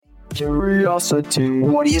Curiosity.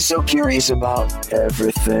 What are you so curious about?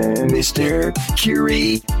 Everything, Mr.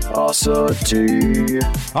 Curiosity.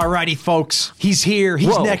 Alrighty, folks. He's here.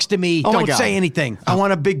 He's next to me. Oh, Don't say anything. I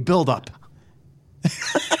want a big build-up.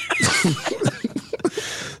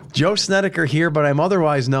 Joe Snedeker here, but I'm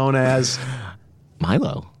otherwise known as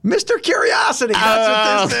Milo. Mr. Curiosity.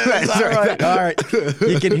 That's what this is. That's right. All right.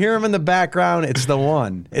 You can hear him in the background. It's the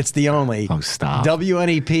one. It's the only. Oh, stop.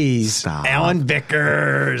 WNEP's Stop. Alan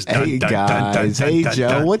Vickers. Hey, guys. Hey,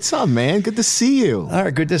 Joe. What's up, man? Good to see you. All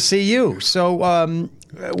right. Good to see you. So,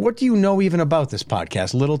 what do you know even about this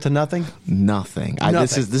podcast? Little to nothing? Nothing.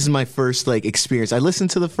 This is my first experience. I listened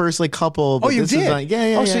to the first couple. But you this did? Is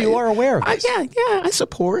yeah. Oh, so you are aware of this? Yeah. I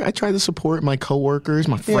try to support my coworkers,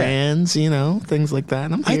 my friends, things like that.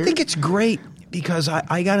 And I'm here. I think it's great because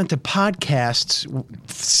I got into podcasts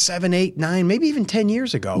 7, 8, 9, maybe even 10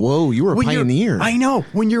 years ago. Whoa, you were a pioneer. I know.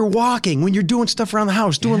 When you're walking, when you're doing stuff around the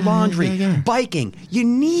house, doing laundry, biking, you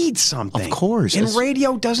need something. Of course. And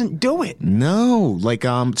radio doesn't do it. No.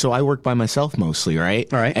 So I work by myself mostly, right?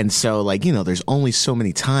 All right. And so, there's only so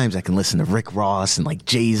many times I can listen to Rick Ross and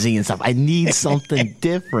Jay-Z and stuff. I need something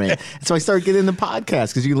different. And so I started getting into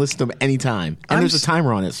podcasts because you can listen to them anytime. And there's a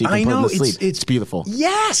timer on it so you can put them to sleep. It's beautiful.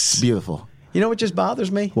 Yes. It's beautiful. You know what just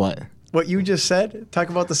bothers me? What? What you just said? Talk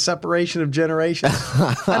about the separation of generations.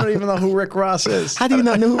 I don't even know who Rick Ross is. How do you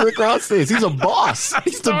not know who Rick Ross is? He's a boss.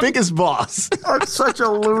 He's the biggest boss. I'm such a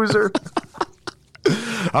loser.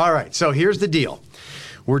 All right, so here's the deal.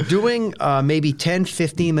 We're doing maybe 10,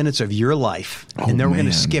 15 minutes of your life, and then we're going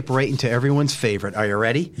to skip right into everyone's favorite. Are you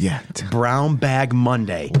ready? Yeah. Brown Bag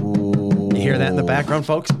Monday. Ooh. You hear that in the background,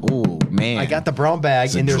 folks? Oh, man. I got the brown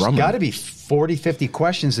bag, and there's drummer. got to be 40, 50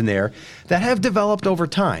 questions in there that have developed over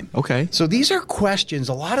time. Okay. So these are questions.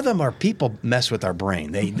 A lot of them are people mess with our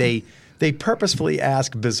brain. They purposefully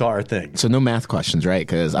ask bizarre things. So no math questions, right?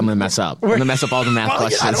 Because I'm going to mess up. I'm going to mess up all the math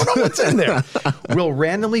questions. I don't know what's in there. We'll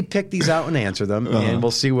randomly pick these out and answer them, and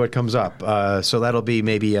we'll see what comes up. So that'll be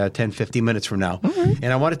maybe 10, 15 minutes from now. Mm-hmm.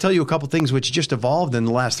 And I want to tell you a couple things which just evolved in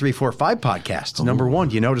the last 3, 4, 5 podcasts. Number one,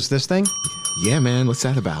 do you notice this thing? Yeah, man. What's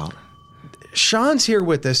that about? Sean's here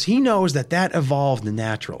with us. He knows that evolved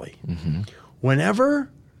naturally. Mm-hmm.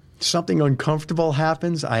 Whenever something uncomfortable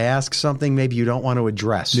happens, I ask something maybe you don't want to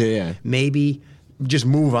address. Yeah. Maybe just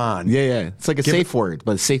move on. Yeah. It's like a safe word,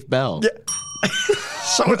 but a safe bell. Yeah.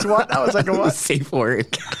 So it's what? I was like, what? A safe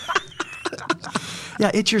word. Yeah,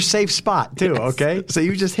 it's your safe spot, too, okay? So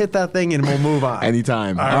you just hit that thing and we'll move on.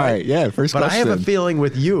 Anytime. All right. Yeah, first question. But I have a feeling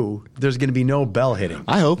with you, there's going to be no bell hitting.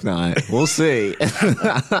 I hope not. We'll see.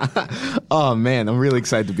 Oh, man. I'm really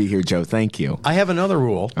excited to be here, Joe. Thank you. I have another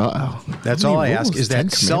rule. Uh-oh. That's all I ask, is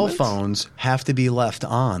that cell phones have to be left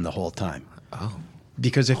on the whole time. Oh.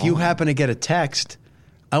 Because if you happen to get a text,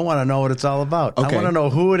 I want to know what it's all about. Okay. I want to know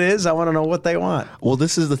who it is. I want to know what they want. Well,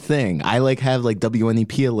 this is the thing. I have WNEP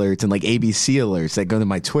alerts and ABC alerts that go to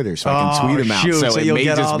my Twitter so I can tweet them out. So it may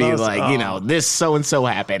just be this so-and-so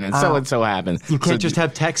happened and so-and-so happened. You can't just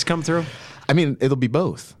have text come through? I mean, it'll be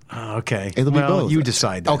both. Oh, okay. It'll be both. You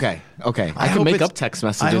decide that. Okay. I can make up text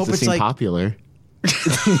messages to seem popular.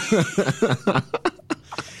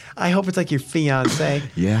 I hope it's like your fiance.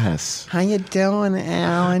 Yes. How you doing,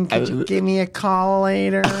 Alan? Could you give me a call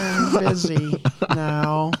later? I'm busy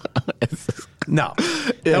now. No.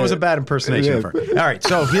 That was a bad impersonation of her. All right,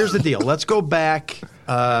 so here's the deal. Let's go back.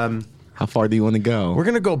 How far do you want to go? We're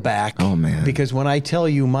going to go back. Oh, man. Because when I tell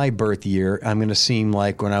you my birth year, I'm going to seem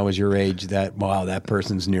like when I was your age that, wow, that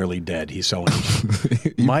person's nearly dead. He's so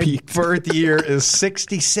ancient. My birth year is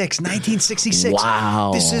 1966.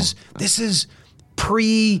 Wow. This is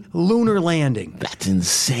pre-lunar landing. That's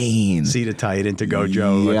insane. See, to tie it into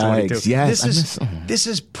Gojo 22. Yes. This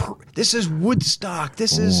is Woodstock.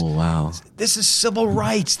 This is civil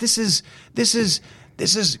rights. This is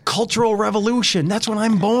cultural revolution. That's when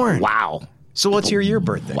I'm born. Wow. So what's your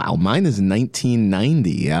birthday? Wow, mine is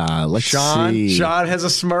 1990. Let's see. Sean has a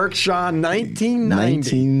smirk. Sean,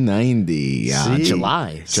 1990.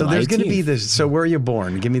 July. So there's going to be this. So where are you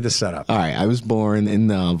born? Give me the setup. All right, I was born in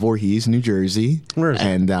Voorhees, New Jersey. Where is it?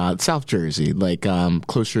 And South Jersey,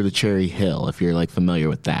 closer to Cherry Hill, if you're familiar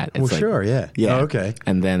with that. It's sure, yeah. Yeah. Oh, okay.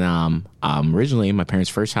 And then originally my parents'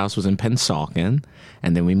 first house was in Pennsauken,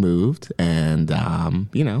 and then we moved and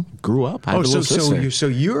grew up. I had a little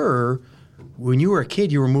sister. When you were a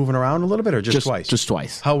kid, you were moving around a little bit, or just twice? Just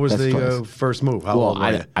twice. How was the first move? How old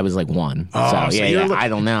were you? I was 1. Oh, so I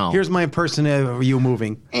don't know. Here's my impersonation of you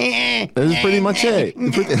moving. This is pretty much it.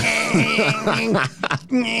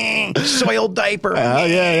 Soiled diaper.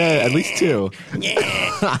 Yeah. At least 2.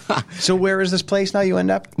 So where is this place now you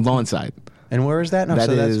end up? Lawnside. And where is that? No, That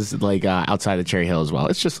so that's- is like outside of Cherry Hill as well.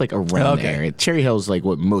 It's just like around the area. Cherry Hill is like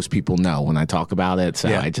what most people know when I talk about it. So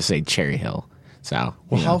I just say Cherry Hill. So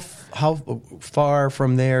Well, how far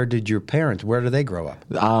from there did your parents? Where did they grow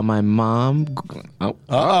up? my mom.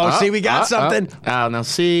 See, we got something. Now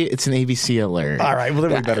see, it's an ABC alert. All right, well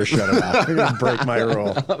then we better shut it off. We're gonna break my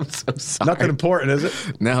rule. I'm so sorry. Nothing important, is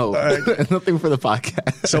it? No, nothing for the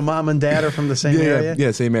podcast. So mom and dad are from the same area? Yeah,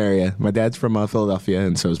 same area. My dad's from Philadelphia,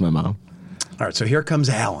 and so is my mom. All right, so here comes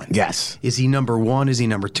Alan. Yes. Is he number 1? Is he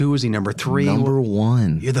number 2? Is he number 3? Number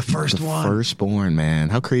 1. You're the first one. Firstborn, man.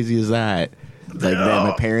 How crazy is that? Like then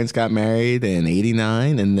my parents got married in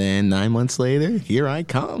 '89, and then 9 months later, here I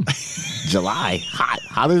come. July,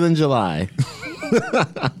 hotter than July.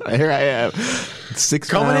 Here I am, 6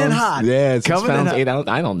 Coming pounds. in hot. Yeah, 6 Coming in pounds, hot. 8 ounces.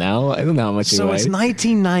 I don't know how much. So you it's weigh.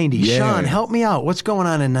 1990. Yeah. Sean, help me out. What's going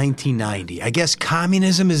on in 1990? I guess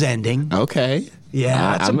communism is ending. Okay.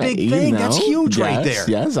 Yeah, that's a big thing. That's huge right there.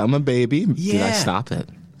 Yes, I'm a baby. Did I Yeah. stop it?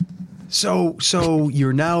 So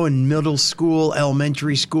you're now in middle school,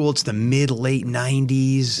 elementary school. It's the late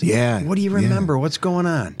 90s. Yeah. What do you remember? What's going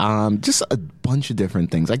on? Just a bunch of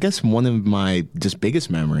different things. I guess one of my just biggest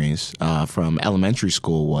memories from elementary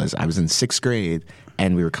school was I was in 6th grade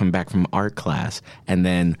and we were coming back from art class, and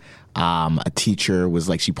then a teacher was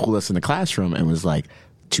like, she pulled us in the classroom and was like,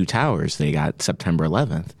 2 Towers, they got September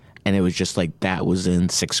 11th. And it was just like, that was in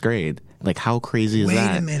 6th grade. Like, how crazy is Wait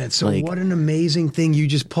that? a minute. So like, what an amazing thing you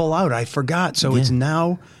just pull out. I forgot. So it's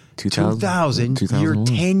now 2000. You're 2001.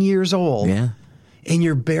 10 years old. Yeah. And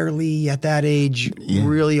you're barely at that age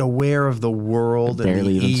really aware of the world and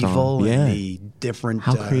Barely the even evil saw. Yeah. and the different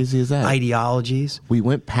How crazy is that? ideologies. We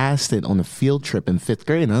went past it on a field trip in 5th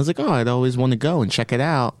grade, and I was like, oh, I'd always want to go and check it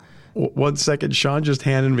out. 1 second. Sean just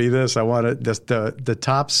handed me this. I want the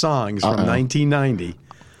top songs from 1990.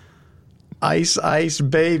 Ice, Ice,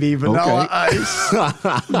 Baby, Vanilla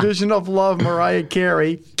Ice, Vision of Love, Mariah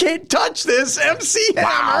Carey, Can't Touch This, MC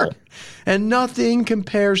Hammer, and Nothing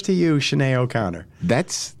Compares to You, Sinead O'Connor.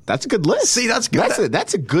 That's a good list. See, that's good.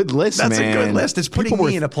 That's a good list, That's man. a good list. It's putting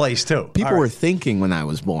me in a place, too. People All were right. thinking when I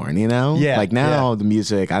was born, you know? Yeah, Like now, yeah. the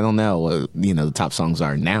music, I don't know what, the top songs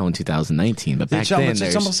are now in 2019, but back then,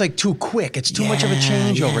 It's almost like too quick. It's too much of a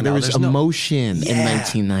changeover now. There was There's no- emotion in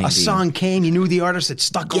 1990. A song came, you knew the artist, it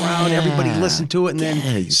stuck around, everybody listened to it, and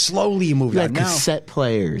then slowly you moved You on. had Now, cassette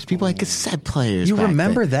players. People had cassette players. you back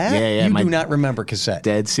remember then. that? Yeah. You my do not remember cassette.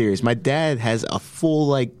 Dead serious. My dad has a full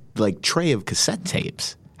like tray of cassette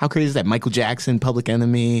tapes. How crazy is that? Michael Jackson, Public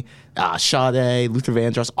Enemy, Sade, Luther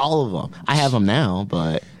Vandross, all of them. I have them now,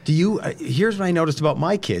 but Do you? Here's what I noticed about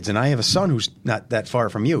my kids, and I have a son who's not that far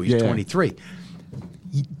from you. He's 23.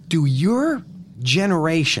 Do your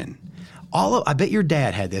generation, I bet your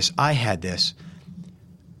dad had this. I had this.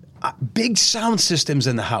 Big sound systems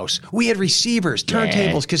in the house. We had receivers,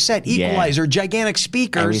 turntables, cassette, equalizer, gigantic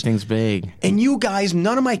speakers. everything's big. And you guys,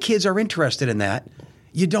 none of my kids are interested in that.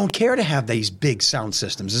 You don't care to have these big sound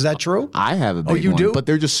systems. Is that true? I have a big you one, do? but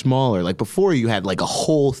they're just smaller. Like before, you had like a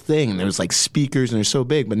whole thing. There was like speakers, and they're so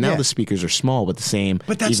big. But now Yeah. the speakers are small, but the same,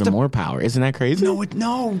 But that's even the- more power. Isn't that crazy?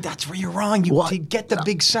 No, that's where you're wrong. What? To get the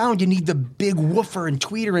big sound, you need the big woofer and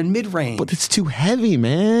tweeter and mid-range. But it's too heavy,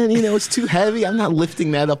 man. It's too heavy. I'm not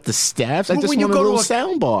lifting that up the steps. I But just when you want a go to little a-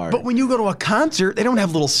 sound bar. But when you go to a concert, they don't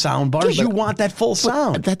have little sound bars. Yeah, You but- want that full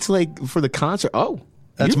sound. That's like for the concert. Oh,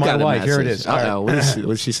 That's you've my got a wife. Here it message. is. All right. Uh-oh.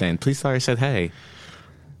 What's she saying? Please tell her I said hey.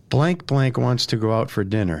 Blank wants to go out for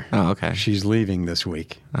dinner. Oh, okay. She's leaving this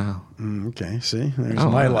week. Oh. Okay, see? There's Oh,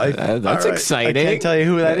 my life. that's All right. exciting. I can't tell you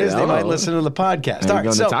who that is. They might Oh. listen to the podcast. Now All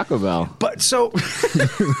you're right, going to Taco Bell. But so,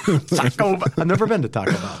 Taco Bell. I've never been to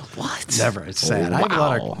Taco Bell. What? Never. It's sad. Oh, I have a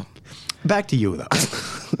lot wow. of. Back to you, though.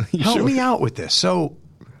 Help Sure. me out with this. So,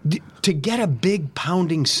 to get a big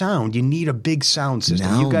pounding sound, you need a big sound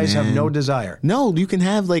system. No, you guys have man. no desire. No, you can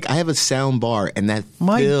have I have a sound bar, and that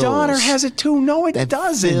My fills. daughter has it too. No, it That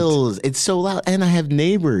doesn't. fills. It's so loud, and I have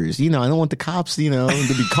neighbors. I don't want the cops, to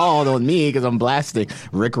be called on me because I'm blasting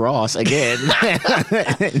Rick Ross again.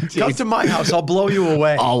 Come to my house. I'll blow you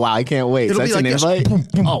away. Oh wow, I can't wait. It'll So be that's like an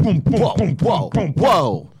this. invite.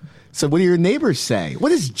 Whoa. So what do your neighbors say? What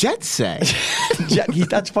does Jet say?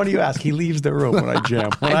 That's funny you ask. He leaves the room when I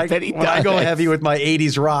jam. When I bet he when I go does. heavy with my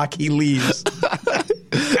 80s rock, he leaves.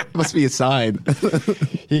 Must be a sign.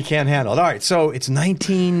 You can't handle it. All right, so it's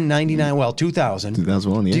 1999, well, 2000.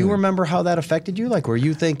 2001, yeah. Do you remember how that affected you? Like, were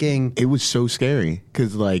you thinking... It was so scary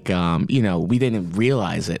because, like, we didn't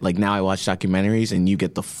realize it. Like, now I watch documentaries and you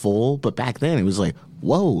get the full, but back then it was like,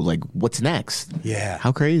 whoa, like, what's next? Yeah.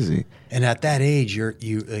 How crazy. And at that age,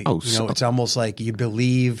 it's almost like you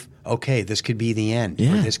believe, okay, this could be the end.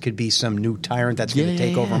 Yeah. Or this could be some new tyrant that's going to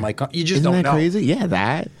take over my country. You just Isn't don't that know. crazy? Yeah,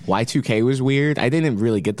 that. Y2K was weird. I didn't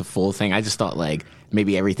really get the full thing. I just thought, like,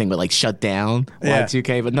 maybe everything would, like, shut down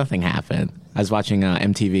Y2K, but nothing happened. I was watching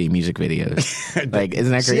MTV music videos. Like,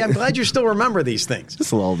 isn't that crazy? See, I'm glad you still remember these things.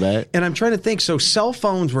 Just a little bit. And I'm trying to think. So cell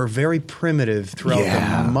phones were very primitive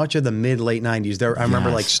throughout much of the mid-late 90s. I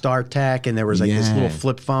remember like StarTAC, and there was like this little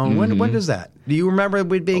flip phone. When does that? Do you remember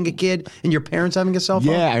being a kid and your parents having a cell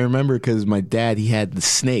phone? Yeah, I remember because my dad, he had the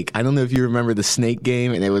snake. I don't know if you remember the snake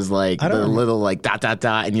game, and it was like the little like dot, dot,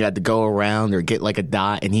 dot, and you had to go around or get like a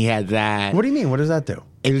dot, and he had that. What do you mean? What does that do?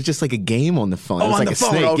 It was just like a game on the phone. It was on like the a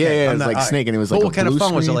phone. snake. Okay. Yeah, it was like a snake, and it was like what kind of phone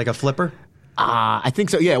screen. was it? Like a flipper? I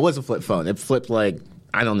think so. Yeah, it was a flip phone. It flipped like,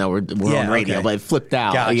 I don't know, we're on radio, but it flipped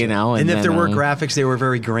out, Gotcha. And if then, there were graphics, they were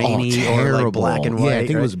very grainy or like black and white. Yeah, I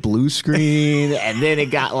think it was blue screen, and then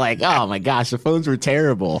it got like, oh my gosh, the phones were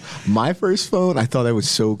terrible. My first phone, I thought that was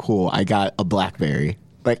so cool. I got a BlackBerry.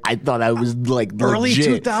 Like, I thought I was like early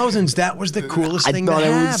legit. 2000s. That was the coolest thing to have. I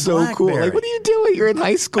thought it was so cool. Like, what are you doing? You're in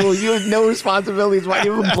high school. You have no responsibilities. Why do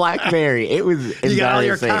you have a BlackBerry? It was you got all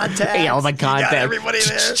your contacts. Yeah, all my contacts. You got everybody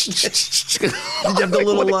there. Did you have the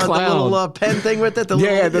little pen thing with it?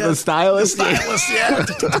 The stylus. The stylus, yeah.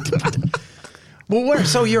 Well,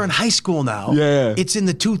 so you're in high school now. Yeah. It's in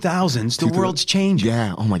the 2000s. The world's changing.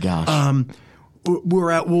 Yeah. Oh my gosh.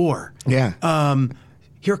 We're at war. Yeah.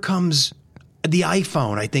 Here comes the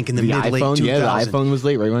iPhone, I think, in the mid-late 2000s. Yeah, the iPhone was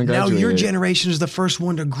late, right when I graduated. Now your generation is the first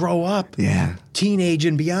one to grow up, teenage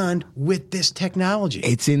and beyond, with this technology.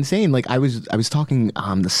 It's insane. Like I was talking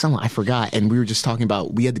the summer, I forgot, and we were just talking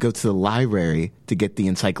about we had to go to the library to get the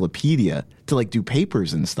encyclopedia to like do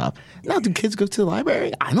papers and stuff. Now, do kids go to the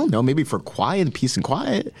library? I don't know. Maybe for quiet, peace and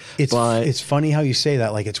quiet. It's funny how you say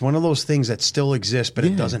that. Like it's one of those things that still exists, but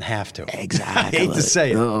it doesn't have to. Exactly. I hate to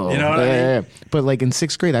say it. You know what I mean? Yeah. But like in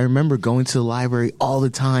 6th grade, I remember going to the library all the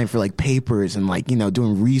time for like papers and like,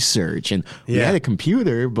 doing research. And we had a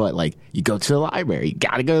computer, but like you go to the library. You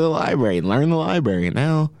got to go to the library and learn the library. And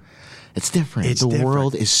now it's different. The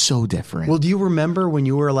world is so different. Well, do you remember when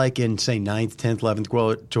you were like in, say, 9th, 10th, 11th,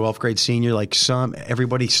 12th grade senior, like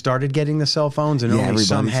everybody started getting the cell phones and only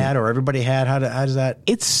some had or everybody had? How does that?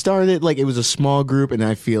 It started like it was a small group, and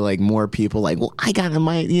I feel like more people like, well, I got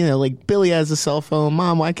like Billy has a cell phone.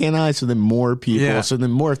 Mom, why can't I? So then more people. Yeah. So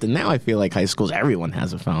then more. And now I feel like high schools, everyone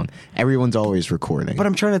has a phone. Everyone's always recording. But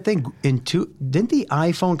I'm trying to think. Didn't the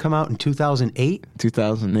iPhone come out in 2008?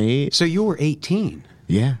 2008. So you were 18.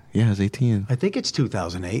 Yeah, I was 18. I think it's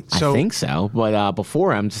 2008. I think so. But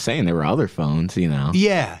before, I'm just saying there were other phones,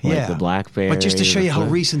 Yeah, like the BlackBerry. But just to show you how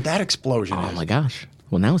recent that explosion is. Oh, my gosh.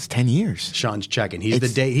 Well, now it's 10 years. Sean's checking.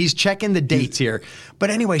 He's checking the dates here. But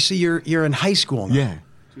anyway, so you're in high school now. Yeah.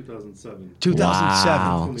 2007.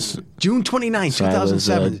 Wow. June 29, so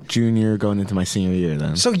 2007. I was a junior going into my senior year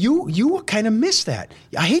then. So you kind of missed that.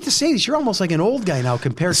 I hate to say this, you're almost like an old guy now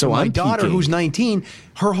compared to my daughter who's 19.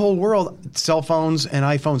 Her whole world, cell phones and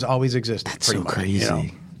iPhones always exist. That's so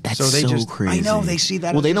crazy. That's so so crazy. I know, they see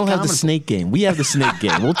that. Well, they don't have the snake game. We have the snake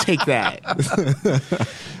game. We'll take that.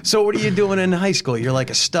 So what are you doing in high school? You're like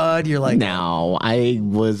a stud? You're like... No, I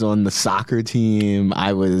was on the soccer team.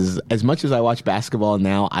 I was, as much as I watch basketball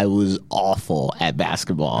now, I was awful at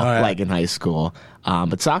basketball, like in high school.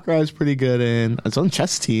 But soccer I was pretty good in. I was on the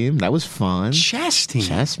chess team. That was fun. Chess team?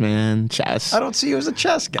 Chess, man. Chess. I don't see you as a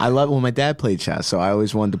chess guy. I love it when my dad played chess, so I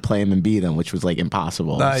always wanted to play him and beat him, which was like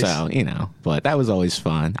impossible. Nice. So, but that was always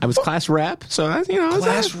fun. I was class rep, so I was,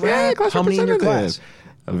 Class rep? Class How many in your class?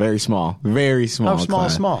 Very small. Very small. How small,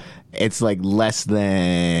 class. small? It's like less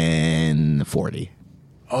than 40.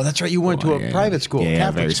 Oh, that's right. You went to a private school,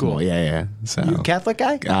 Catholic very school. Small. Yeah. So, you a Catholic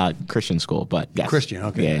guy? Christian school, but yes. Christian,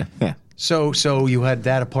 okay. Yeah. So you had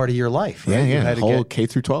that a part of your life, right? Yeah. You had whole K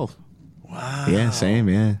through 12. Wow. Yeah, same,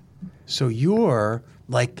 yeah. So you were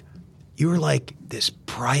like this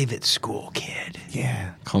private school kid.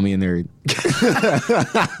 Yeah. Call me a nerd.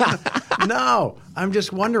 No, I'm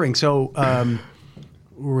just wondering. So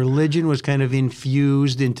religion was kind of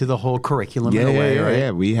infused into the whole curriculum in a way, right?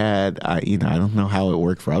 Yeah, we had, I don't know how it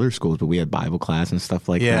worked for other schools, but we had Bible class and stuff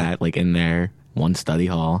like that, like in there, one study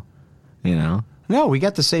hall, No, we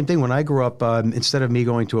got the same thing. When I grew up, instead of me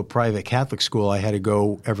going to a private Catholic school, I had to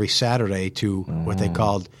go every Saturday to what they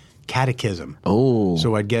called catechism. Oh.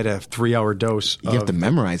 So I'd get a 3-hour dose. You have to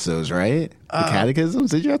memorize those, right? The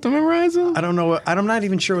catechisms? Did you have to memorize them? I don't know. I'm not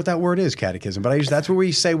even sure what that word is, catechism. But that's where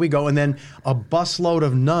we say we go. And then a busload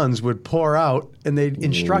of nuns would pour out, and they'd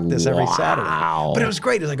instruct us every Saturday. But it was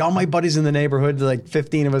great. It was like all my buddies in the neighborhood, like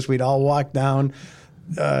 15 of us, we'd all walk down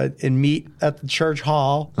and meet at the church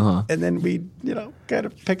hall. And then we'd, kind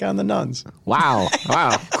of pick on the nuns. Wow.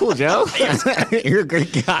 Cool, Joe. You're a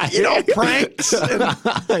great guy. Pranks.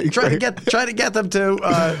 And try to get them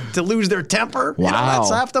to lose their temper. Wow.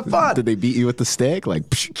 That's half the fun. Did they beat you with the stick? Like,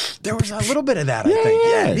 psh. There was a little bit of that, I think.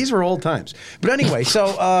 Yeah, these were old times. But anyway,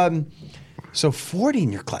 so 40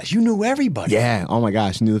 in your class. You knew everybody. Yeah. Oh my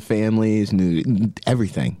gosh. Knew the families, knew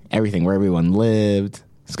everything, where everyone lived.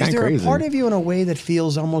 It's kind Is of there crazy. a part of you in a way that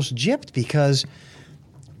feels almost gypped because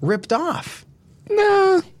ripped off?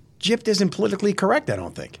 Nah. Gypped isn't politically correct, I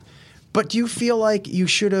don't think. But do you feel like you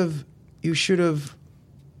should have,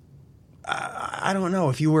 I don't know,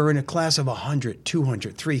 if you were in a class of 100,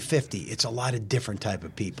 200, 350, it's a lot of different type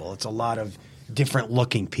of people. It's a lot of different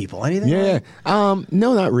looking people. Anything? Yeah. Like?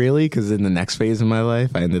 No, not really, because in the next phase of my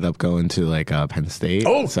life, I ended up going to Penn State.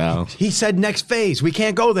 Oh, so he said next phase. We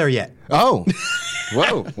can't go there yet. Oh.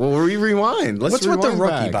 Whoa. Well, we rewind. What's with the rookie,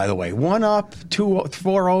 back. by the way? 1 up, 2,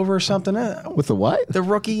 4 over, something? With the what? The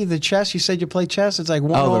rookie, the chess. You said you play chess. It's like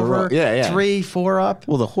 1 over, yeah. 3, 4 up.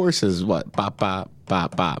 Well, the horse is what? Bop, bop,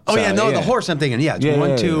 bop, bop. Oh, So, the horse I'm thinking. Yeah, it's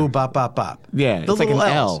 1, 2, bop, bop, bop. Yeah, The it's like an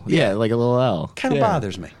little L. L's. Yeah, like a little L. Kind of Yeah.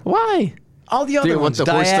 bothers me. Why? All the other ones, Do you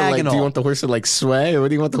diagonal. want the horse to sway, or what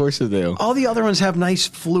do you want the horse to do? All the other ones have nice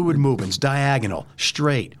fluid movements. Diagonal,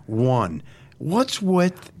 straight, 1. What's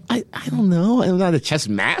with I don't know. I'm not a chess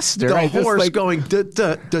master. the I just, horse going duh,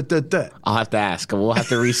 duh, duh, duh, duh? I'll have to ask. We'll have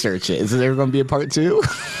to research it. Is there going to be a part 2?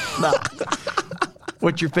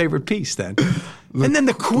 What's your favorite piece then? And then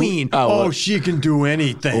the queen. She can do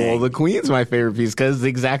anything. Well, the queen's my favorite piece because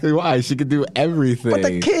exactly why. She could do everything. But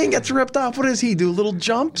the king gets ripped off. What does he do? Little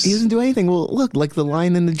jumps? He doesn't do anything. Well, look, like the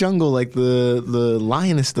lion in the jungle, like the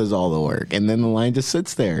lioness does all the work, and then the lion just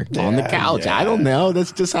sits there on the couch. Yeah. I don't know.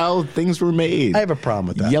 That's just how things were made. I have a problem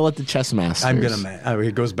with that. Yell at the chess masters. I'm going to.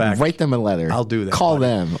 It goes back. Write them a letter. I'll do that, Call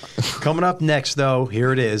buddy. them. Coming up next, though,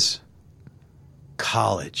 here it is.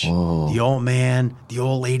 College. The old man, the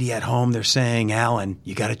old lady at home, they're saying, Alan,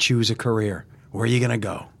 you got to choose a career. Where are you going to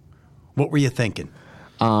go? What were you thinking?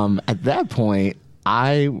 At that point,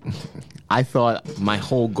 I thought my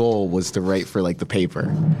whole goal was to write for the paper,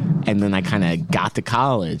 and then I kind of got to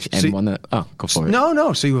college and wanted. Oh, go for it.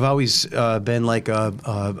 No. So you've always been like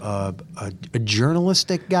a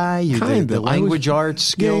journalistic guy. You did the language arts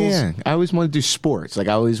skills. Yeah. I always wanted to do sports. I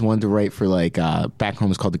always wanted to write for back home it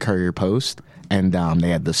was called the Courier Post. And they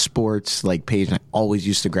had the sports page, and I always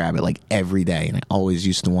used to grab it every day, and I always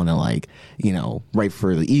used to want to write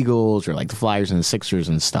for the Eagles or the Flyers and the Sixers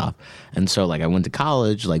and stuff. And so I went to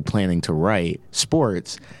college planning to write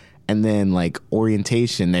sports, and then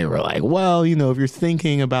orientation, they were well, if you're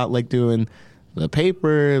thinking about doing the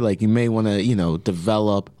paper, you may want to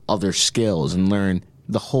develop other skills and learn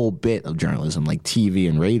the whole bit of journalism, like TV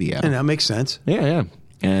and radio. And that makes sense. Yeah.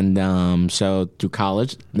 And so through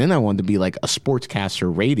college, then I wanted to be a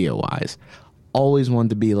sportscaster radio-wise. Always wanted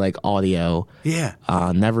to be audio. Yeah.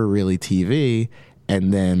 Never really TV.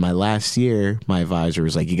 And then my last year, my advisor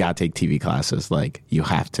was you got to take TV classes. You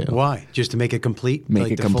have to. Why? Just to make it complete?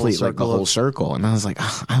 Make it complete, the whole circle. And I was I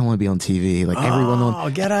don't want to be on TV. Everyone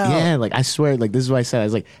on... get out. Yeah, I swear, this is what I said. I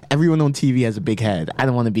was everyone on TV has a big head. I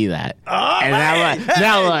don't want to be that. Oh, and hey,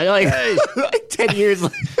 now 10 years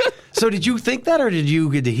later... So did you think that, or did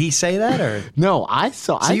he say that, or no? I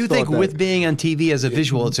saw. So you think with being on TV as a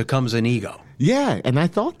visual, it comes an ego? Yeah, and I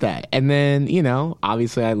thought that, and then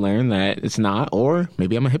obviously I learned that it's not, or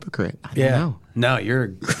maybe I'm a hypocrite. I don't know. No, you're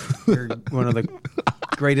one of the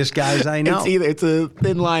greatest guys I know. It's a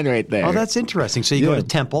thin line right there. Oh, that's interesting. So you go to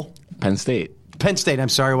Temple, Penn State. Penn State. I'm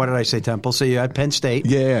sorry. What did I say? Temple. So you had Penn State.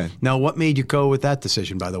 Yeah. Now, what made you go with that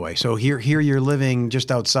decision? By the way, so here you're living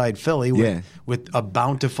just outside Philly with a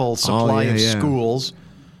bountiful supply of schools,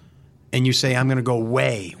 and you say I'm going to go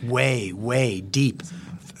way, way, way deep.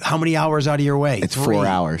 How many hours out of your way? It's 4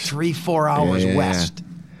 hours. 4 hours west.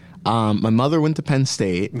 My mother went to Penn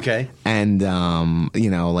State. Okay. And,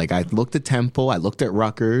 I looked at Temple, I looked at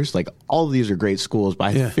Rutgers, all of these are great schools,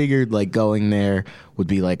 but I figured going there would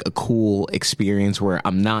be a cool experience where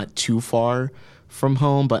I'm not too far from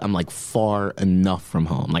home, but I'm far enough from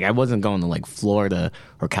home. I wasn't going to Florida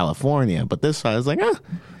or California, but this I was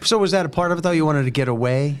So was that a part of it though? You wanted to get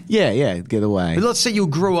away? Yeah, get away. But let's say you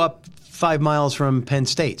grew up 5 miles from Penn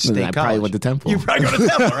State State I College. probably went to Temple. You probably go to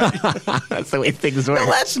Temple, right? That's the way things work.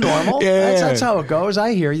 Well, that's normal. Yeah. That's how it goes.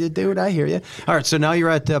 I hear you, dude. I hear you. All right, so now you're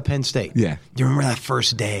at Penn State. Yeah. Do you remember that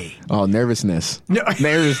first day? Oh, nervousness. No.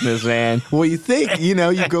 Nervousness, man. Well, you think, you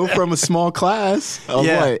go from a small class of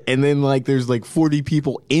what? And then, like, there's like 40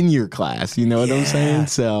 people in your class. You know what I'm saying?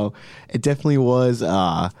 So it definitely was, took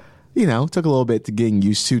a little bit to getting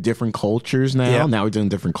used to different cultures now. Yeah. Now we're doing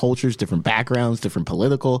different cultures, different backgrounds, different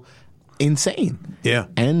political. Insane. Yeah.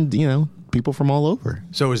 And, people from all over.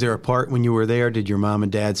 So was there a part when you were there, did your mom and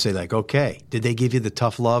dad say, like, okay, did they give you the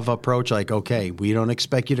tough love approach? Like, okay, we don't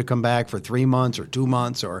expect you to come back for 3 months or 2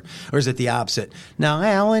 months, or is it the opposite? Now,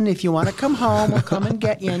 Alan, if you want to come home, we'll come and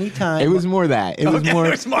get you anytime. It was more that. It was more,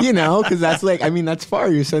 because that's like, that's far.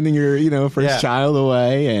 You're sending your, first child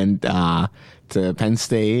away and to Penn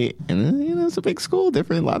State. And, it's a big school,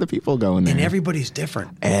 a lot of people going there. And everybody's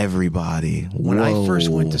different. Everybody. When I first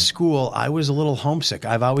went to school, I was a little homesick.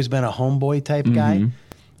 I've always been a homeboy type guy.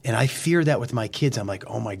 And I fear that with my kids. I'm like,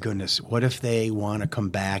 oh my goodness, what if they want to come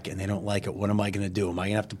back and they don't like it? What am I going to do? Am I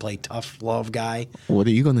going to have to play tough love guy? What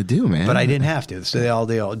are you going to do, man? But I didn't have to. So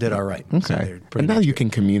they all did all right. Okay. So and now you can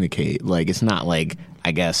communicate. Like, it's not like,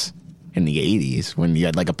 I guess, in the 80s when you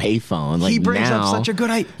had like a payphone. Like, he brings now, up such a good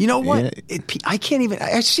idea. You know what? Yeah. I can't even.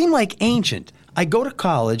 I seem like ancient. I go to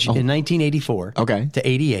college in 1984 to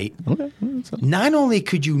 88. Okay. Not only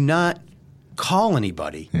could you not call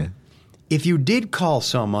anybody, if you did call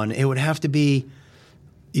someone, it would have to be,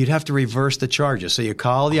 you'd have to reverse the charges. So you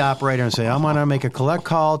call the operator and say, I'm going to make a collect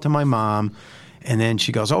call to my mom. And then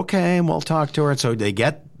she goes, okay, and we'll talk to her. And so they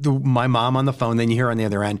get my mom on the phone. Then you hear on the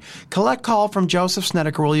other end, collect call from Joseph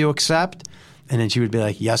Snedeker. Will you accept? And then she would be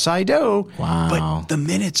like, yes, I do. Wow. But the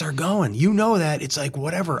minutes are going. You know that. It's like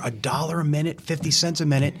whatever, $1 a minute, 50 cents a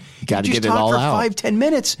minute. You got to just get it talk all for out. 5-10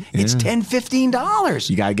 minutes. It's $10, $15.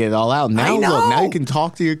 You got to get it all out. Now, I know. look, now you can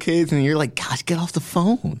talk to your kids and you're like, gosh, get off the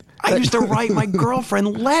phone. I used to write my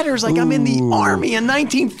girlfriend letters like I'm in the army in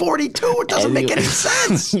 1942. It doesn't make any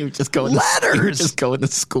sense. You're just going letters. You're just going to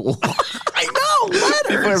school. I know, letters.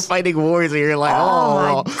 People are fighting wars and you're like,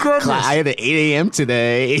 Oh, my goodness. I had an 8 a.m.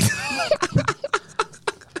 today.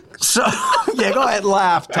 So, yeah, go ahead,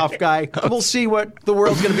 laugh, tough guy. We'll see what the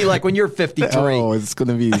world's going to be like when you're 53. Oh, it's going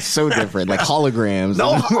to be so different, like holograms.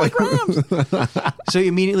 No holograms. So you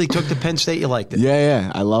immediately took to Penn State. You liked it.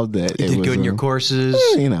 Yeah, I loved it. You did good in your courses.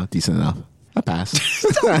 Decent enough. I passed.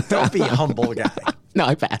 Don't be a humble guy. No,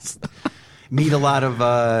 I passed. Meet a lot of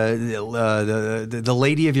the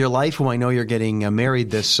lady of your life, who I know you're getting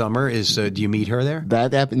married this summer. Do you meet her there?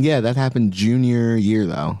 That happened. Yeah, that happened junior year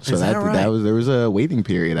though. So Is that right? there was a waiting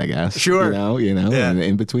period, I guess. Sure. An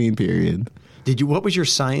in between period. What was your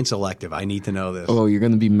science elective? I need to know this. Oh, you're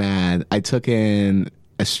gonna be mad. I took an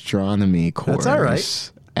astronomy course. That's all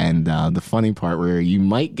right. And the funny part where you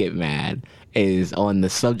might get mad is on the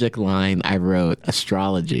subject line I wrote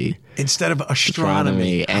astrology. Instead of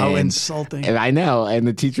astronomy. How insulting. And I know. And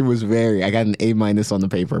the teacher was I got an A- on the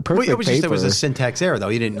paper. Perfect It was paper. a syntax error, though.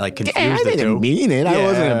 You didn't confuse I the two. didn't mean it. I Yeah.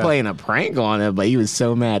 wasn't playing a prank on it, but he was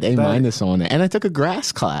so mad. A- on it. And I took a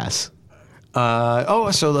grass class.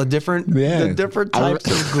 So the different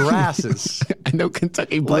types of grasses. I know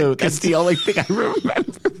Kentucky Blue. That's the only thing I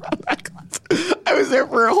remember from that class. I was there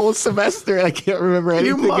for a whole semester and I can't remember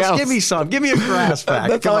anything else. Give me some. Give me a grass fact.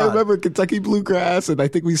 That's all I remember, Kentucky bluegrass. And I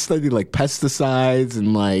think we studied like pesticides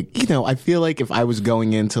and I feel like if I was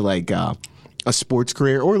going into like a sports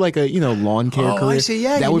career or like a lawn care career, I see.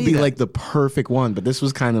 Yeah, that would be like the perfect one. But this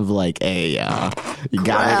was kind of like a you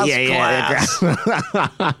got it. Grass.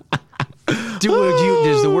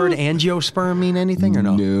 Does the word angiosperm mean anything or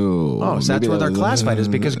no? No. Oh, so that's what our classified is,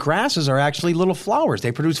 because grasses are actually little flowers.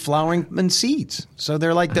 They produce flowering and seeds. So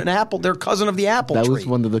they're like an apple. They're cousin of the apple tree. That was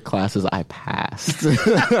one of the classes I passed.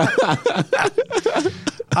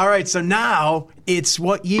 All right, so now it's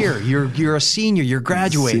what year? You're a senior. You're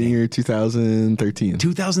graduating. Senior 2013.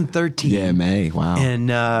 2013. Yeah, May. Wow.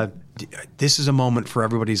 And this is a moment for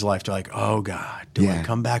everybody's life. They're like, oh, God, do I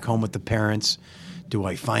come back home with the parents? Do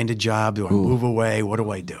I find a job? Do I move away? What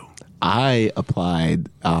do I do? I applied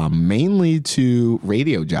mainly to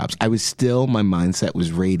radio jobs. My mindset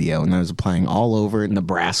was radio, and I was applying all over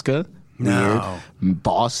Nebraska. No. Weird.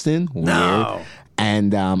 Boston. Weird. No.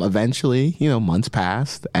 And eventually, months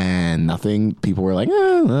passed, and nothing. People were like,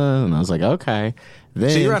 and I was like, okay.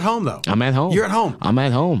 Then, so you're at home, though. I'm at home. You're at home. I'm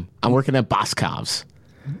at home. I'm working at Boscov's.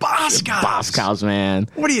 Boscov's, man.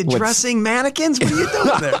 What are you, dressing mannequins? What are you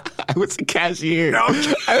doing there? I was a cashier.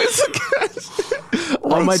 Okay. I was a cashier.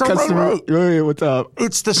 All my so customers. Wait, what's up?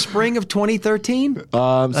 It's the spring of 2013?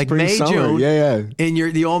 Like Spring, May, summer. June. Yeah. And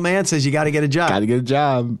the old man says you got to get a job. Got to get a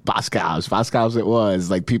job. Boscov's it was.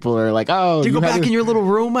 Like, people are like, oh. Do you go back in your little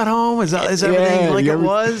room at home? Is everything like it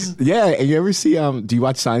was? Yeah. And you ever see, do you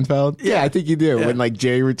watch Seinfeld? Yeah, I think you do. Yeah. When, like,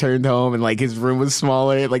 Jerry returned home and, like, his room was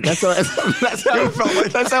smaller. Like, that's how it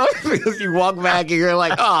felt. That's how it feels. You walk back and you're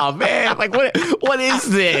like, oh, man. Like, what is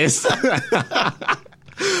this?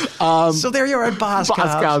 So there you are at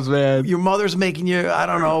Boscov's, man. Your mother's making you, I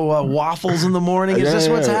don't know, waffles in the morning. Is this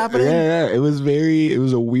what's happening? Yeah. It was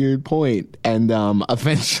a weird point. And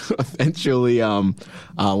eventually, one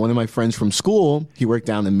of my friends from school, he worked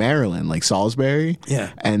down in Maryland, like Salisbury.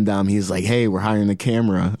 Yeah. And he's like, hey, we're hiring a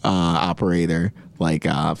camera operator. Like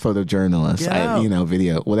photojournalist, Yeah.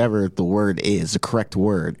 video, whatever the word is, the correct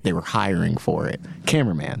word. They were hiring for it,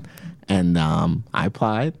 cameraman, and I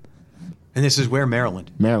applied. And this is where,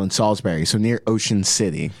 Maryland? Maryland, Salisbury, so near Ocean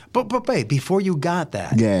City. But wait, before you got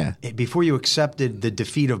that, before you accepted the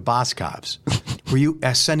defeat of Boscov's, were you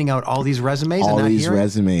sending out all these resumes? All and not these hearing?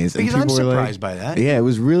 resumes. Because and I'm people were surprised by that. Yeah, it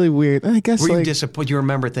was really weird. I guess Were you disappointed? You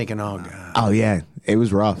remember thinking, oh, God. Oh, yeah. It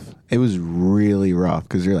was rough. It was really rough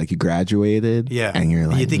because you're like, you graduated. Yeah. And you're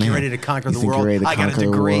like, you think man, you're ready to conquer you the think world. you're ready to I got a conquer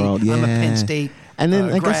the degree. world. I'm a Yeah. Penn State and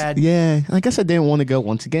then grad. I guess I didn't want to go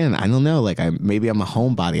once again. I don't know. Like maybe I'm a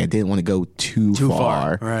homebody. I didn't want to go too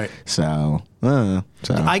far. Right. So.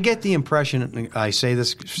 I get the impression, I say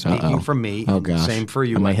this speaking for me, oh, gosh. same for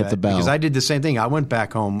you. I might hit the bell. Because I did the same thing. I went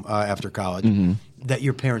back home after college. That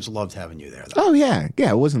your parents loved having you there, though. Oh, yeah.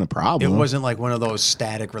 Yeah, it wasn't a problem. It wasn't like one of those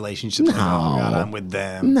static relationships. No. Like, oh, God, I'm with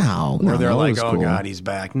them. No. Where they're like, oh, cool. God, he's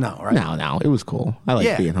back. No, right? No. It was cool. I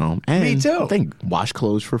like being home. And me too. I think wash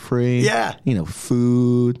clothes for free. Yeah.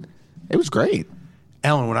 Food. It was great.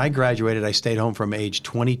 Ellen, when I graduated, I stayed home from age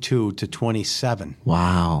 22 to 27.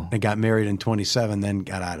 Wow. I got married in 27, then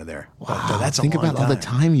got out of there. Wow. But, that's a Think long about all the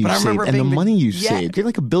time you But I saved remember and the being money you saved. You're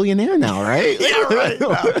like a billionaire now, right? Yeah, right.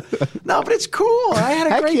 No, but it's cool. I had a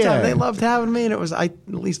Heck great yeah. time. They loved having me, and it was. At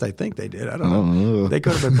least I think they did. I don't know. They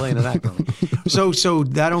could have been playing an act on me. So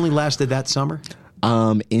that only lasted that summer.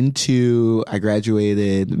 I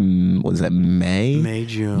graduated, what was that, May? May,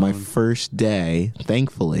 June. My first day,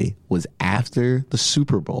 thankfully, was after the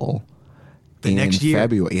Super Bowl. Next year?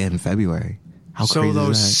 February. Yeah, in February. How So crazy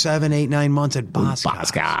those is that? 7, 8, 9 months at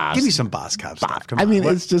Boscov's. Boscov's. Give me some Boscov's stuff. Come on. I mean,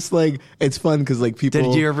 What- it's just like, it's fun because like people.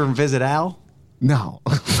 Did you ever visit Al? No.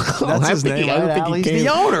 That's his name, right, Al? He's the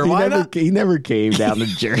owner. Why not? He never came down to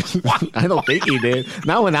Jersey. I don't think he did.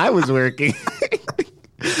 Not when I was working.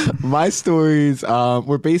 My stories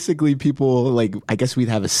were basically people, like, I guess we'd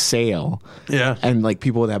have a sale. Yeah. And, like,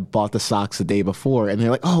 people would have bought the socks the day before. And they're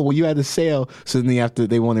like, oh, well, you had a sale. So then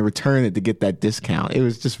they want to return it to get that discount. It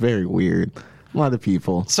was just very weird. A lot of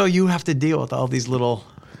people. So you have to deal with all these little...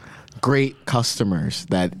 Great customers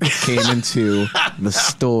that came into the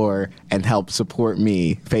store and helped support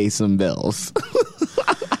me pay some bills.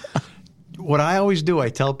 What I always do, I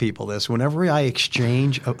tell people this, whenever I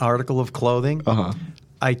exchange an article of clothing,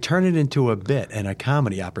 I turn it into a bit and a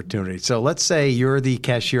comedy opportunity. So let's say you're the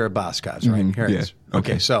cashier at Boscov's, right? Here it is.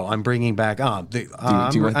 Okay, so I'm bringing back... Do you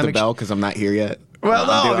want the bell because I'm not here yet? Well,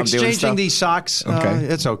 no, I'm I'm doing exchanging stuff. these socks. Okay.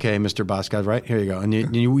 It's okay, Mr. Boscov, right? Here you go.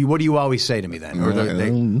 And what do you always say to me then?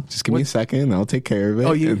 Just give me a second. I'll take care of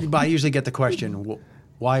it. I usually get the question,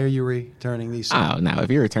 why are you returning these socks? Oh, no.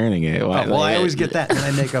 If you're returning it. Why, I always get that. And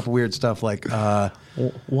I make up weird stuff like,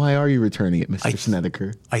 why are you returning it, Mr.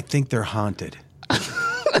 Snedeker? I think they're haunted.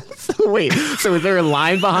 Wait, so is there a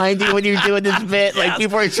line behind you when you're doing this bit? Like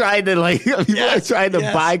people are trying to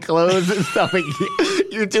buy clothes and stuff. Like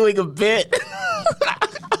you're doing a bit.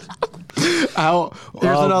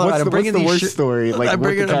 There's another. What's the worst story? Like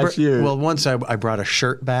with the cashier. Well, once I brought a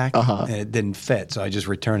shirt back and it didn't fit, so I just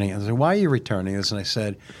returning it. I said, "Why are you returning this?" And I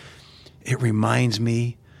said, "It reminds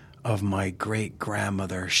me of my great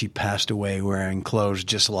grandmother. She passed away wearing clothes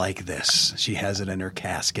just like this. She has it in her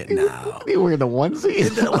casket now." You wear the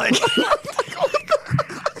onesie. They're like,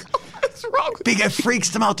 what's wrong? It freaks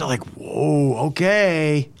them out. They're like, "Whoa,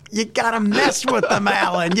 okay." You gotta mess with them,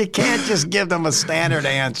 Alan. You can't just give them a standard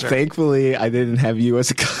answer. Thankfully, I didn't have you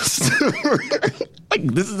as a customer. Like,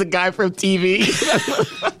 this is a guy from TV.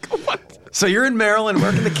 So you're in Maryland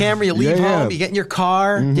working the camera. You leave home. You get in your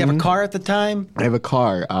car. Do you have a car at the time? I have a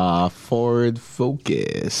car, Ford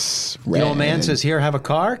Focus. Red. The old man says, "Here, have a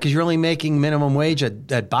car," because you're only making minimum wage at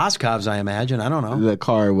Boscov's, I imagine. I don't know. The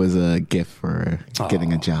car was a gift for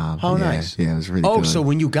getting a job. How nice. Yeah, it was really good. Oh, so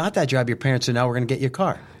when you got that job, your parents said, "Now we're going to get you a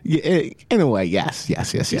car." Yeah, in a way, yes.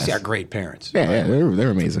 These are great parents. Yeah, they're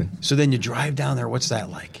amazing. So then you drive down there. What's that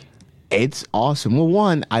like? It's awesome. Well,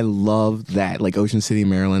 one, I love that, like Ocean City,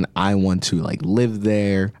 Maryland. I want to like live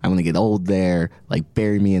there. I want to get old there. Like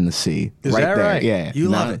bury me in the sea. Is right that there. right? Yeah, You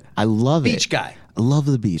love it. I love it. Beach guy. I love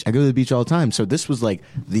the beach. I go to the beach all the time. So this was like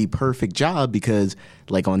the perfect job because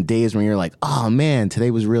like on days when you're like, oh man,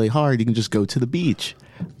 today was really hard, you can just go to the beach.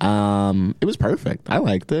 It was perfect. I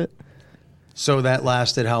liked it. So that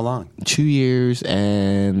lasted how long? 2 years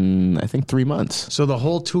and I think 3 months. So the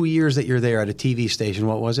whole 2 years that you're there at a TV station,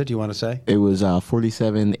 what was it? Do you want to say? It was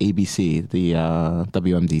 47 ABC, the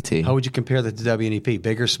WMDT. How would you compare that to WNEP?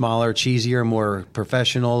 Bigger, smaller, cheesier, more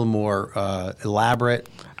professional, more elaborate?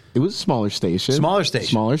 It was a smaller station. Smaller station.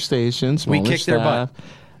 Smaller station. Smaller We kicked their butt. staff.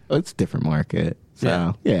 It's a different market.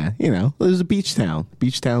 So, yeah, you know, it was a beach town.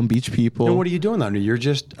 Beach town, beach people. And what are you doing down there? You're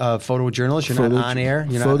just a photojournalist? You're not on air?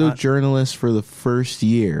 You're not photojournalist for the first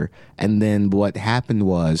year. And then what happened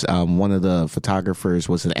was one of the photographers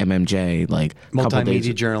was an MMJ, like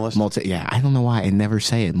multimedia journalist. Yeah, I don't know why I never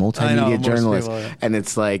say it. Multimedia journalist. People, yeah. And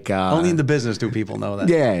it's like only in the business do people know that.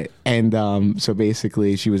 Yeah. And so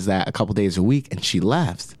basically she was that a couple days a week and she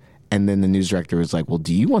left. And then the news director was like, well,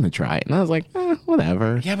 do you want to try it? And I was like,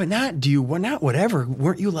 whatever. Yeah, but not whatever.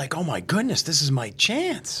 Weren't you like, oh my goodness, this is my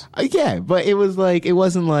chance? Yeah, but it was like, it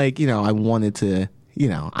wasn't like, you know, I wanted to, you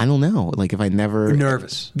know, I don't know. Like if I never. You're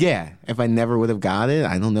nervous. Yeah. If I never would have got it,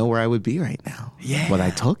 I don't know where I would be right now. Yeah. But I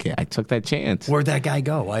took it. I took that chance. Where'd that guy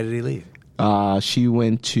go? Why did he leave? She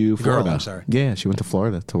went to Florida. Girl, I'm sorry. Yeah, she went to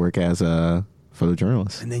Florida to work as a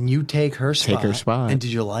photojournalist. And then you take her spot. And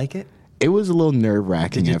did you like it? It was a little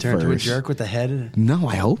nerve-wracking at first. Did you turn to a jerk with the head? No,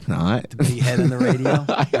 I hope not. The big head on the radio? On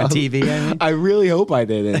TV, I mean? I really hope I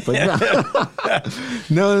didn't. But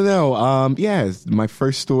no. Yeah, my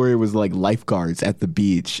first story was like lifeguards at the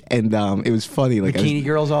beach. And it was funny. Like Bikini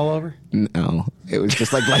girls all over? No, it was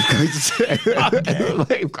just like lifeguards.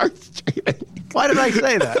 Lifeguards training. Why did I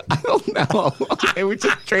say that? I don't know. They were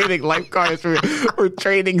just training lifeguards for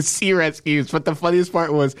training sea rescues. But the funniest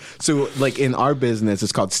part was, so like in our business,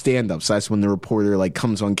 it's called stand-up. So that's when the reporter like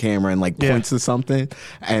comes on camera and like points to something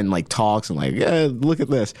and like talks and like, yeah, look at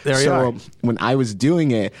this. There you are. When I was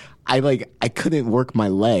doing it, I couldn't work my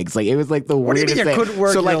legs. Like it was like the weirdest thing. Couldn't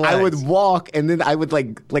work so like your I legs? would walk and then I would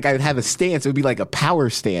like I would have a stance. It would be like a power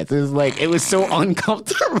stance. It was so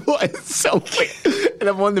uncomfortable. It's so weird. And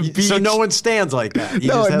I'm on the beach. So no one stands like that.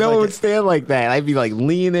 No one would stand like that. I'd be like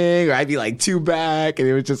leaning or I'd be like too back, and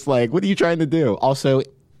it was just like, what are you trying to do? Also,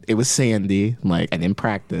 it was sandy. Like I didn't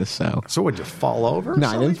practice, so. So would you fall over? No,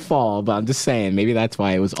 I didn't fall, but I'm just saying maybe that's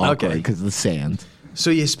why it was awkward because of the sand. So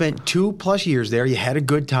you spent 2+ years there. You had a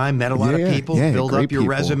good time, met a lot of people, build up your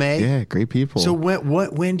resume. Yeah, great people. So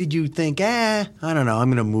when did you think, I don't know, I'm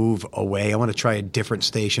going to move away. I want to try a different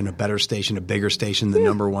station, a better station, a bigger station, the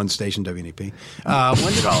number one station, WNEP.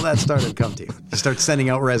 When did all that start to come to you? You start sending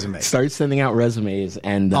out resumes. Start sending out resumes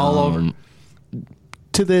and all over.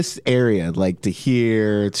 To this area, like to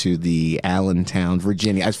here, to the Allentown,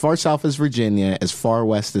 Virginia, as far south as Virginia, as far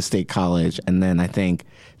west as State College, and then I think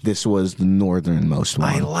this was the northernmost one.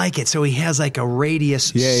 I like it. So he has like a radius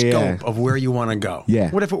scope of where you want to go.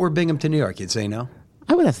 Yeah. What if it were Binghamton, New York? You'd say no?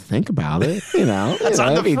 I would have to think about it. You know, That's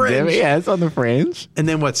on the fringe. Yeah, it's on the fringe. And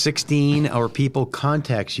then 16 our people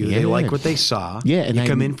contacts you. Yeah. They like what they saw. Yeah, and you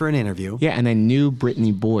come in for an interview. Yeah, and I knew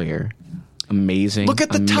Brittany Boyer. Amazing. Look at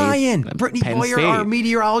the tie-in. Brittany Boyer, our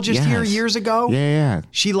meteorologist here years ago. Yeah.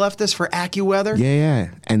 She left us for AccuWeather. Yeah.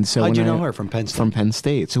 And so how'd you know her? From Penn State? From Penn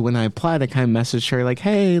State. So when I applied, I kind of messaged her like,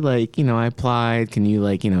 hey, like, you know, I applied. Can you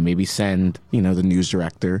like, you know, maybe send, you know, the news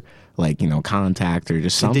director, like, you know, contact or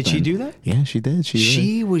just something. Did she do that? Yeah, she did.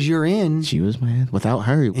 She was your in. She was my in. Without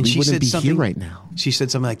her, we wouldn't be here right now. She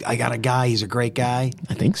said something like, I got a guy. He's a great guy.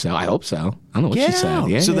 I think so. I hope so. I don't know what she said.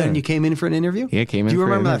 Yeah. So then you came in for an interview? Yeah, came in for an interview. Do you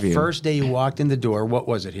remember that first day you walked in the door? What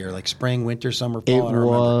was it here? Like spring, winter, summer,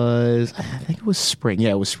 fall? I think it was spring.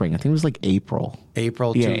 Yeah, it was spring. I think it was like April.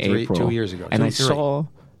 April, April. 2 years ago. And I saw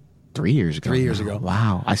 3 years ago. 3 years ago.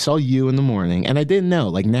 Wow. I saw you in the morning and I didn't know.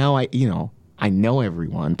 Like now I know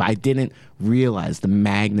everyone, but I didn't realize the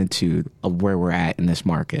magnitude of where we're at in this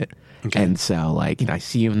market. Okay. And so, like, you know, I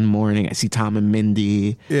see you in the morning. I see Tom and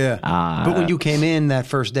Mindy. Yeah. But when you came in that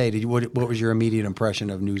first day, what was your immediate impression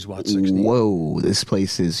of Newswatch 16? Whoa, this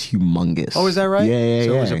place is humongous. Oh, is that right? Yeah.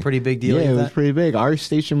 So it was a pretty big deal? Yeah, it was pretty big. Our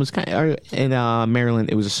station was in Maryland,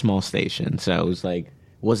 it was a small station. So it was like,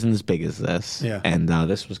 wasn't as big as this. Yeah. And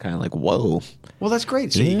this was kind of like, whoa. Well, that's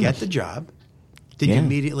great. So you get the job. Did you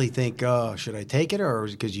immediately think, should I take it? Or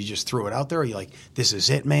was it because you just threw it out there? Or are you like, this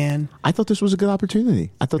is it, man? I thought this was a good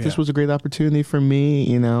opportunity. I thought this was a great opportunity for me,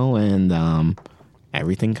 you know, and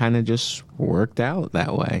everything kind of just worked out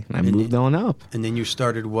that way. I moved on up. And then you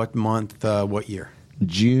started what month, what year?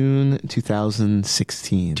 June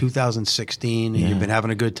 2016. 2016. And you've been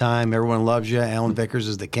having a good time. Everyone loves you. Alan Vickers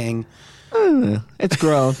is the king. It's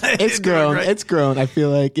grown. It's grown. Right. It's grown. I feel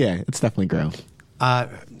like, it's definitely grown.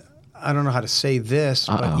 I don't know how to say this,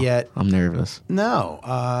 but yet... I'm nervous. No.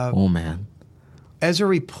 Oh, man. As a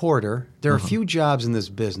reporter, there are a few jobs in this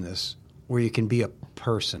business where you can be a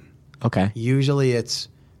person. Okay. Usually it's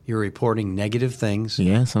you're reporting negative things.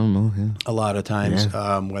 Yeah, some. Yeah. A lot of times,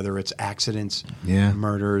 whether it's accidents,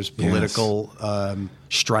 murders, political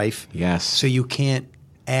strife. Yes. So you can't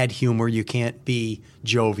add humor. You can't be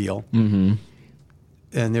jovial. Mm-hmm.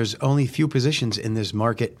 And there's only a few positions in this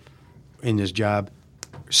market, in this job.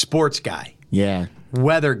 Sports guy. Yeah.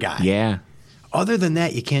 Weather guy. Yeah. Other than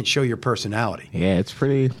that, you can't show your personality. Yeah, it's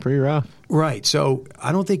pretty rough. Right. So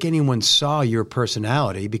I don't think anyone saw your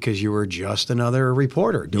personality because you were just another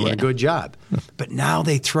reporter doing a good job. But now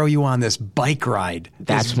they throw you on this bike ride,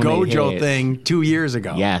 That's this when they Gojo hit. thing 2 years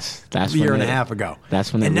ago. Yes, that's a year when and a they- half ago.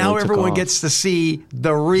 that's when they And now really took everyone off. gets to see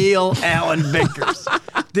the real Alan Vickers,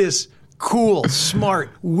 this cool, smart,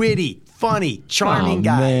 witty, funny, charming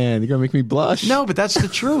guy. Man, you're gonna make me blush. No, but that's the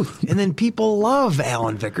truth. And then people love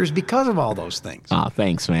Alan Vickers because of all those things. Oh,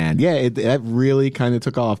 thanks, man. Yeah, that really kind of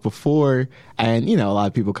took off before. And, a lot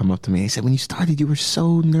of people come up to me and say, when you started, you were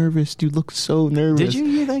so nervous. You looked so nervous. Did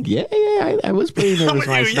you think? Yeah. I was pretty nervous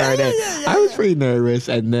when I started. I was pretty nervous.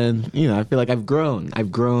 And then, I feel like I've grown.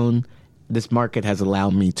 This market has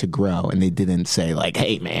allowed me to grow. And they didn't say, like,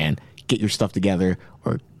 hey, man, get your stuff together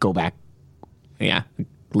or go back. Yeah.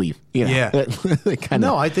 Leave. Yeah.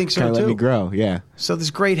 No, I think so, Let too. me grow. Yeah. So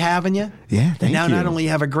it's great having you. Yeah, thank now, you. not only you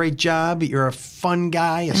have a great job, but you're a fun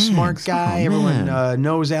guy, a smart guy. Oh, Everyone man.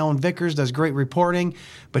 knows Alan Vickers, does great reporting.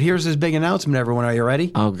 But here's his big announcement, everyone. Are you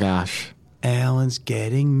ready? Oh, gosh. Alan's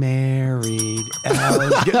getting married.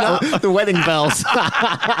 The wedding bells.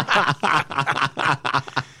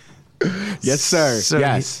 Yes, sir. So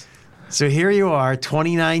yes. So here you are,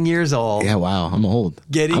 29 years old. Yeah, wow, I'm old.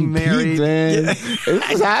 Getting married. This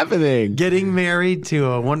is happening. Getting married to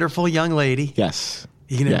a wonderful young lady. Yes.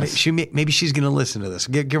 Yes. Maybe she's going to listen to this.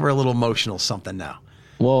 Give her a little emotional something now.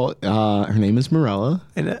 Well, her name is Morella.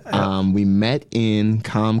 And, we met in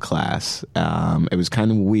comm class. It was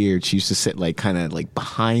kind of weird. She used to sit kind of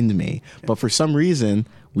behind me. But for some reason,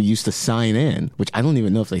 we used to sign in, which I don't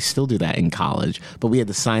even know if they still do that in college. But we had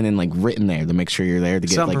to sign in written there to make sure you're there to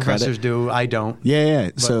get Some credit. professors do. I don't.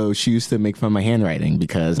 Yeah. So she used to make fun of my handwriting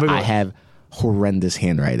because I have horrendous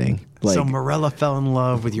handwriting. So Morella fell in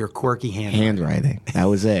love with your quirky handwriting. That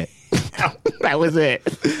was it. That was it.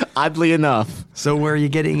 Oddly enough. So where are you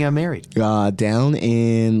getting married? Down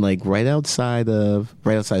in right outside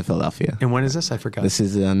Philadelphia. And when is this? I forgot. This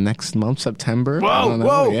is next month, September.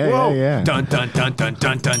 Whoa! Yeah. Dun dun dun dun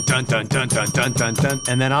dun dun dun dun dun dun dun dun dun.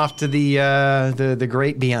 And then off to the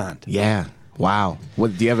great beyond. Yeah. Wow.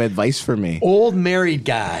 What do you have advice for me? Old married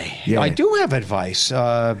guy. Yeah. I do have advice.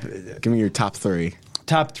 Give me your top three.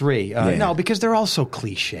 Top three. No, because they're all so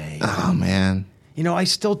cliche. Oh, man. I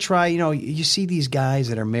still try, you see these guys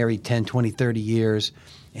that are married 10, 20, 30 years,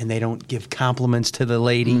 and they don't give compliments to the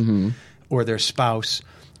lady or their spouse,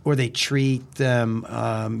 or they treat them,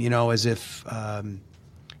 as if,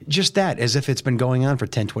 as if it's been going on for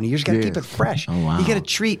 10, 20 years. You got to keep it fresh. Oh, wow. You got to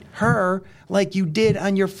treat her like you did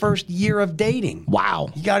on your first year of dating. Wow.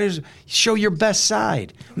 You got to show your best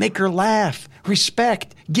side, make her laugh,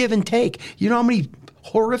 respect, give and take. You know how many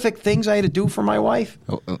horrific things I had to do for my wife?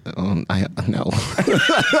 I no.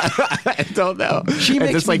 I don't know. She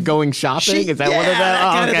makes just me, going shopping? Is that one of them?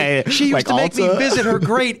 That Okay. She used to make me Ulta? visit her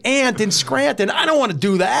great aunt in Scranton. I don't want to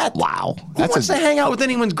do that. Wow. Who wants to hang out with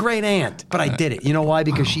anyone's great aunt? But I did it. You know why?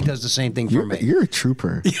 Because she does the same thing for me. You're a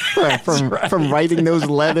trooper. From writing those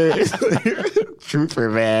letters. You're a trooper,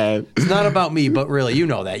 man. It's not about me, but really, you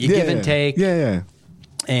know that. You give and take. Yeah.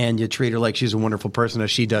 And you treat her like she's a wonderful person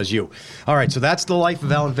as she does you. All right, so that's the life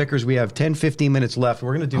of Alan Vickers. We have 10, 15 minutes left.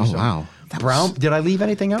 We're going to do some. Wow. Did I leave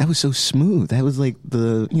anything out? That was so smooth. That was I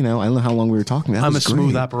don't know how long we were talking. I'm a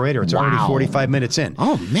smooth operator. It's already 45 minutes in.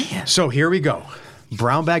 Oh, man. So here we go.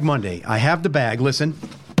 Brown Bag Monday. I have the bag. Listen.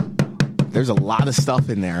 There's a lot of stuff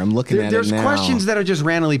in there. I'm looking at it now. There's questions that are just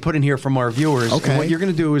randomly put in here from our viewers. Okay. And what you're going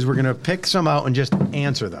to do is we're going to pick some out and just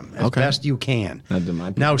answer them as best you can.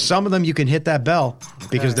 Now, some of them you can hit that bell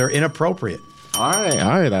because they're inappropriate. All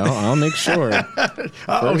right. I'll make sure.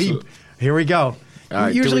 Here we go. All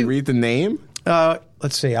right, Usually, do we read the name?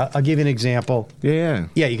 let's see. I'll give you an example. Yeah.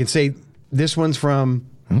 Yeah, you can say this one's from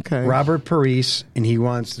Robert Parise, and he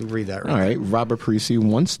wants to read that. All right. Robert Parisi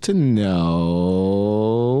wants to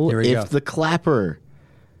know if go. the Clapper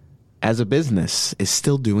as a business is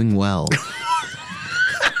still doing well.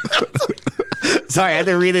 Sorry, I had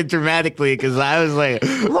to read it dramatically because I was like,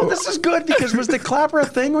 Well, this is good because was the clapper a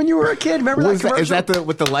thing when you were a kid? Remember that commercial? is that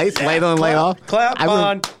with the lights? Yeah. Light on, light off? Clap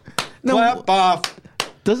on, clap off.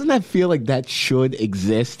 Doesn't that feel like that should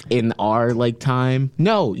exist in our time?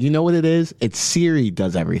 No, you know what it is? It's Siri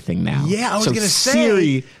does everything now. Yeah, I was going to say.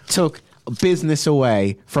 Siri took business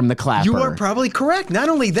away from the clapper. You are probably correct. Not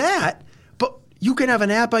only that, but you can have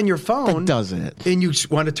an app on your phone. That does it. And you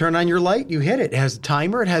want to turn on your light, you hit it. It has a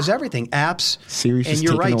timer, it has everything. Apps. Siri's and just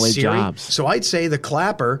you're taking right, away Siri. jobs. So I'd say the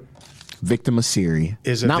clapper. Victim of Siri.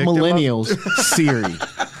 Is a not victim millennials, Siri.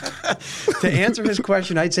 To answer his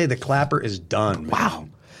question, I'd say the clapper is done. Man. Wow.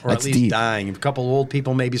 Or That's at least deep. dying. A couple of old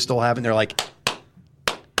people maybe still have it. And they're like,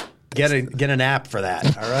 get an app for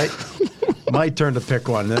that. All right. My turn to pick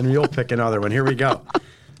one. Then you'll pick another one. Here we go.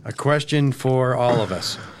 A question for all of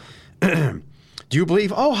us. Do you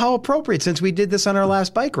believe? Oh, how appropriate! Since we did this on our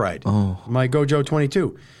last bike ride. Oh, my Gojo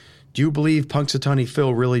 22. Do you believe Punxsutawney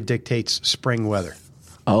Phil really dictates spring weather?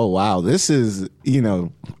 Oh, wow. This is,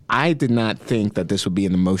 I did not think that this would be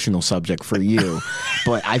an emotional subject for you.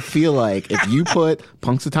 But I feel like if you put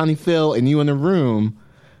Punxsutawney Phil and you in a room,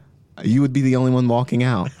 you would be the only one walking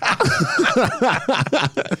out.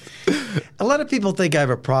 A lot of people think I have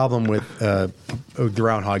a problem with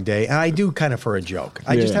Groundhog Day, and I do kind of for a joke.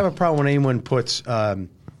 I just have a problem when anyone puts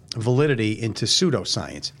validity into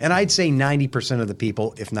pseudoscience. And I'd say 90% of the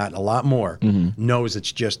people, if not a lot more, knows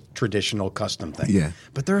it's just traditional custom thing. Yeah.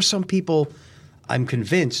 But there are some people, I'm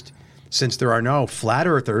convinced, since there are no flat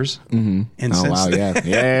earthers, and since wow,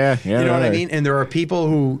 yeah, you know what I right. mean? And there are people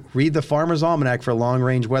who read the Farmer's Almanac for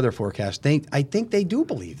long-range weather forecast. I think they do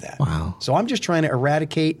believe that. Wow. So I'm just trying to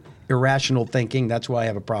eradicate irrational thinking. That's why I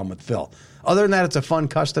have a problem with Phil. Other than that, it's a fun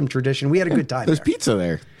custom tradition. We had a good time There's there. pizza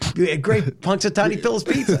there. We had great Punxsutawney Phil's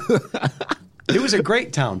pizza. It was a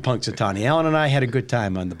great town, Punxsutawney. Alan and I had a good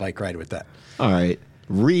time on the bike ride with that. All right.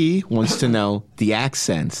 Ree wants to know the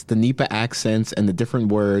accents, the NEPA accents, and the different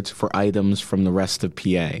words for items from the rest of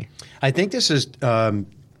PA. I think this is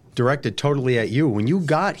directed totally at you. When you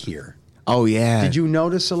got here, Oh, yeah. did you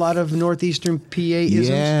notice a lot of northeastern PA isms?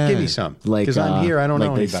 Yeah. Give me some. Like, Because I'm here, I don't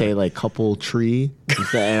know they anybody. say, couple tree.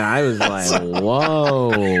 And I was like,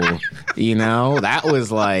 whoa. That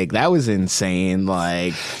was insane.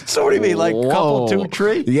 So what do you mean, like couple two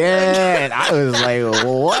tree? Yeah. And I was like,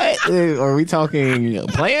 what? Are we talking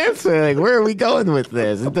plants? Or where are we going with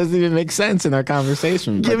this? It doesn't even make sense in our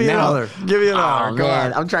conversation. Give me another. Give me another. Oh, Go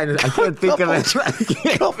man. on. I can't think of it. I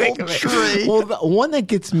can't think of it. Tree. Well, the one that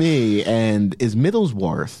gets me and is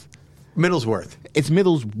Middlesworth. Middlesworth. It's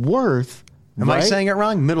Middlesworth. Am I right? saying it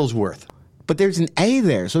wrong? Middlesworth. But there's an A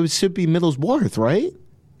there, so it should be Middlesworth, right?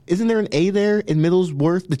 Isn't there an A there in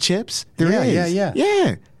Middlesworth, the chips? There is. Yeah.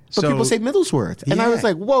 Yeah. But So- people say Middlesworth. And I was Yeah.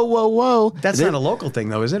 like, whoa. That's not a local thing,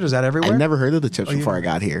 though, is it? Is that everywhere? I never heard of the chips before I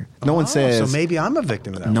got here. No one says. So maybe I'm a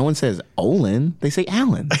victim of that. No one says Olin. They say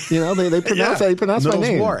Allen. They pronounce Yeah. They pronounce my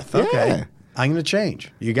name. Middlesworth. Okay. Yeah. I'm going to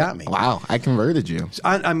change. You got me. Wow, I converted you.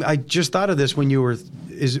 I just thought of this when you were.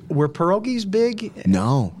 Were pierogies big?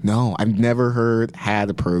 No. I've never had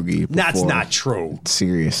a pierogi before. That's not true.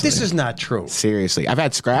 Seriously. This is not true. Seriously. I've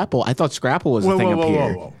had Scrapple. I thought Scrapple was a thing up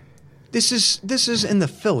here. Whoa. This is in the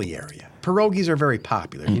Philly area. Pierogies are very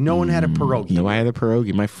popular. No one had a pierogi. No, I had a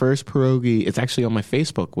pierogi. My first pierogi, it's actually on my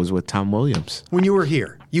Facebook, was with Tom Williams. When you were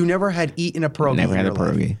here, you never had eaten a pierogi. Never in had your a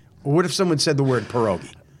pierogi. life. What if someone said the word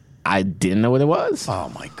pierogi? I didn't know what it was.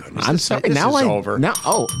 Oh my goodness! I'm sorry. This Now is over. Now,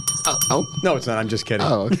 No, it's not. I'm just kidding.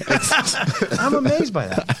 Oh, okay. I'm amazed by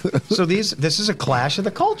that. So this is a clash of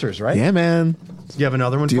the cultures, right? Yeah, man. You have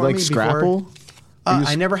another one Do you for like me? Scrapple?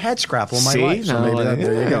 I never had Scrapple in my life, so maybe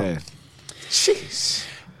there you go. Jeez.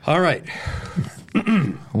 All right.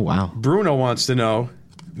 Oh, wow. Bruno wants to know.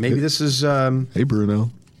 Maybe this is Hey,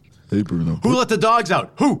 Bruno. who let the dogs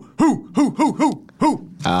out? Who?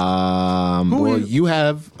 Well, you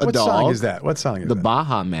have a What dog. song is that? What song is The that?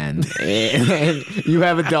 Baja Men. And you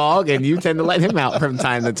have a dog, and you tend to let him out from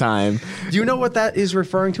time to time. Do you know what that is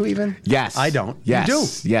referring to even? Yes. I don't. Yes.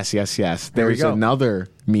 You do. Yes. There we There's go. another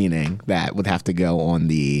meaning that would have to go on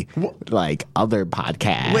the other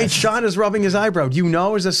podcast. Wait, Sean is rubbing his eyebrow. Do you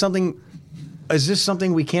know? Is this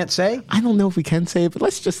something we can't say? I don't know if we can say it, but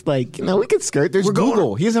let's just we can skirt. There's We're going-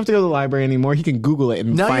 Google. He doesn't have to go to the library anymore. He can Google it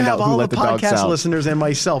and Now you find have out who all let the the dogs podcast out. listeners and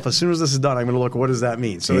myself. As soon as this is done, I'm going to look. What does that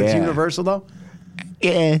mean? So it's Yeah. universal, though.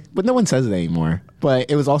 Yeah, but no one says it anymore. But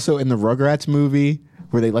it was also in the Rugrats movie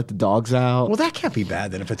where they let the dogs out. Well, that can't be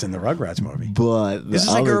bad then if it's in the Rugrats movie. But the Is this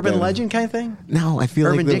like other urban guy- legend kind of thing? No, I feel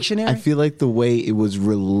Urban like Dictionary? I feel like the way it was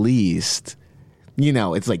released,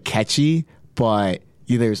 it's like catchy, but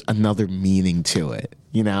there's another meaning to it.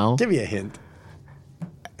 Give me a hint.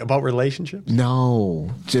 About relationships? No,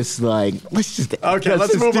 just like let's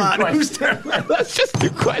move on. Who's turn? Let's just do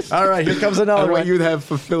questions. All right, here comes another I one. want you to have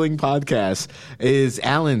fulfilling podcasts. Is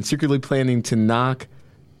Alan secretly planning to knock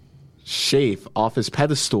Shafe off his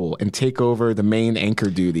pedestal and take over the main anchor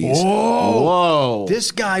duties? Whoa!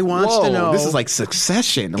 This guy wants to know. This is like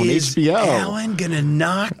Succession on is HBO. Alan gonna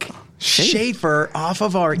knock Schaefer off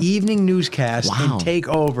of our evening newscast and take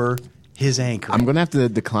over his anchor? I'm going to have to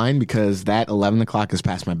decline because that 11 o'clock is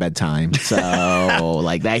past my bedtime. So,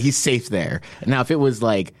 like that, he's safe there. Now, if it was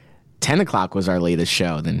like 10 o'clock was our latest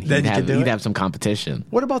show, then he'd have some competition.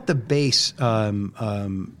 What about the base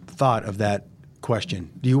thought of that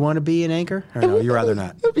question? Do you want to be an anchor? Or no, you'd rather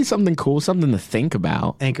not? It would be something cool, something to think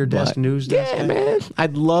about. Anchor desk, news desk? Yeah, man.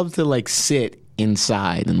 I'd love to like sit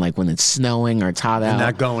inside and like when it's snowing or it's hot out and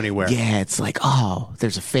not go anywhere. Yeah, it's like, oh,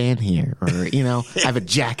 there's a fan here, or I have a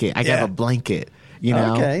jacket, I have a blanket.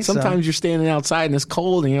 Sometimes you're standing outside and it's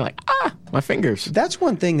cold and you're like, my fingers. That's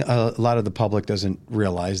one thing a lot of the public doesn't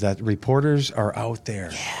realize, that reporters are out there.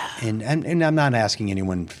 Yeah. And I'm not asking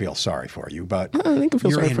anyone to feel sorry for you, but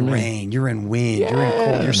you're in rain, you're in wind, you're in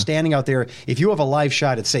cold. You're standing out there. If you have a live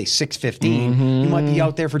shot at, say, 6:15, you might be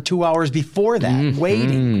out there for 2 hours before that,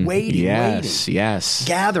 waiting. Yes.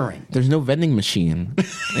 Gathering. There's no vending machine,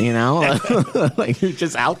 like you're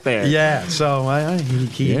just out there. Yeah, so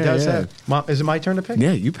he does that. Mom, is it my turn to pick?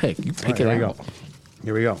 Yeah, you pick. You pick it.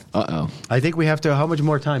 Here we go. Uh-oh. I think we have to, how much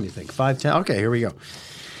more time do you think? 5, 10? Okay, here we go.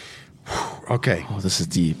 Okay. Oh, this is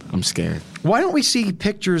deep. I'm scared. Why don't we see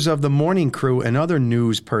pictures of the morning crew and other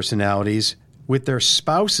news personalities with their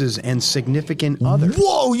spouses and significant others?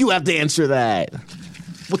 Whoa, you have to answer that.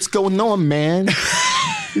 What's going on, man?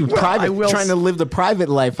 Trying to live the private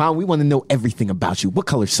life, huh? We want to know everything about you. What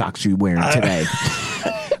color socks are you wearing today?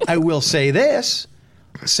 I will say this.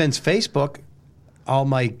 Since Facebook, all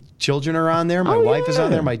my children are on there. My wife is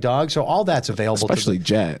on there. My dog. So all that's available. Especially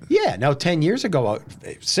Jet. Yeah. Now, 10 years ago,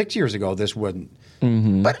 6 years ago, this wouldn't.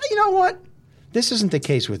 Mm-hmm. But you know what? This isn't the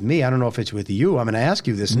case with me. I don't know if it's with you. I'm going to ask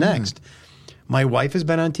you this next. My wife has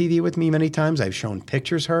been on TV with me many times. I've shown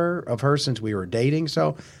pictures of her since we were dating.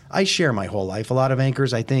 So I share my whole life. A lot of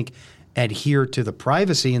anchors, I think, adhere to the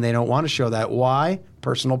privacy, and they don't want to show that. Why?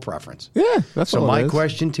 Personal preference. Yeah, that's so all my it is.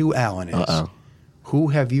 question to Alan is, who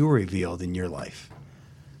have you revealed in your life?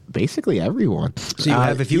 Basically everyone. So you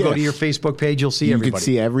have, if you go to your Facebook page, you'll see everybody. You can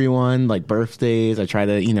see everyone, like birthdays. I try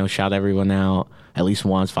to, shout everyone out at least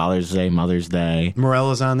once. Father's Day, Mother's Day.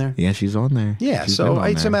 Morella's on there? Yeah, she's on there. Yeah, so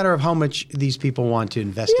it's a matter of how much these people want to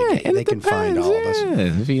investigate. Yeah, they can find all of us.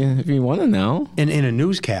 If you want to know. In a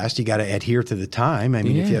newscast, you got to adhere to the time. I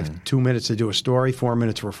mean, if you have 2 minutes to do a story, 4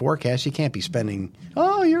 minutes for a forecast, you can't be spending,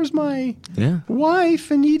 here's my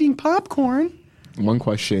wife and eating popcorn. One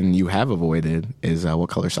question you have avoided is what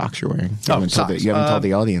color socks you're wearing. You haven't told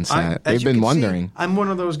the audience that. They've been wondering. I'm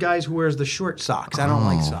one of those guys who wears the short socks. I don't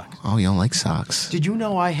like socks. Oh, you don't like socks? Did you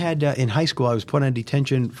know I had, in high school, I was put on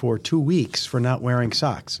detention for 2 weeks for not wearing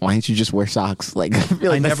socks? Why didn't you just wear socks? Like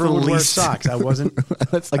I never would wear socks. I wasn't.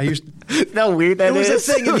 That's like, how weird that is. It was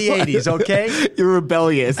a thing in the 80s, okay? You're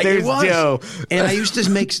rebellious. There's Joe. And I used to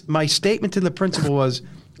make, my statement to the principal was,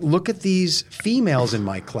 look at these females in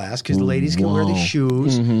my class, because the ladies can wear these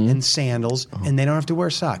shoes and sandals, and they don't have to wear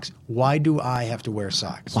socks. Why do I have to wear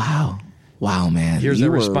socks? Wow, man. Here's the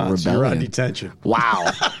response. Rebellion. You're on detention. Wow.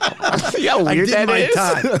 See how weird that is?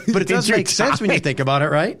 Time. But it does make sense when you think about it,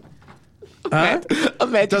 right?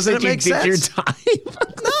 Doesn't it make sense? Your time?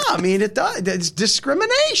 No, I mean, it does. It's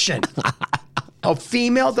discrimination. A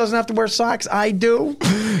female doesn't have to wear socks. I do.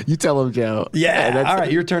 You tell him, Joe. Yeah. All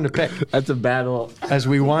right, your turn to pick. That's a battle. As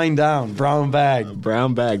we wind down, brown bag.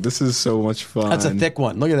 Brown bag. This is so much fun. That's a thick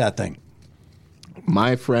one. Look at that thing.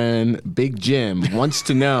 My friend Big Jim wants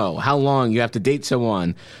to know how long you have to date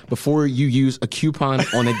someone before you use a coupon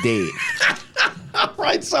on a date.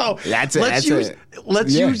 Right, so let's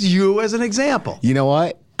use you as an example. You know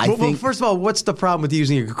what? Well, first of all, what's the problem with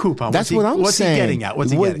using a coupon? That's what I'm saying. What's he getting at?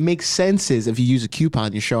 What makes sense is if you use a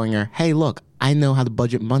coupon, you're showing her, hey, look, I know how to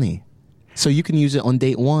budget money. So you can use it on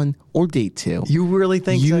date 1 or date 2. You really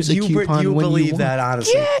think use that? A coupon you when believe you that,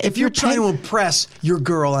 honestly? Yeah, if you're trying to impress your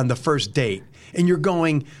girl on the first date and you're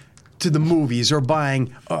going to the movies or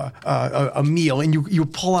buying a meal, and you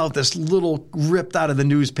pull out this little ripped out of the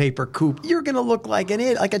newspaper coupe, you're going to look like a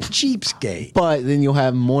cheapskate. But then you'll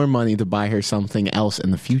have more money to buy her something else in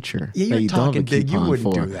the future. Yeah, you're talking big. You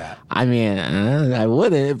wouldn't do that. I mean, I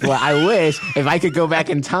wouldn't, but I wish if I could go back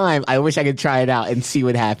in time, I wish I could try it out and see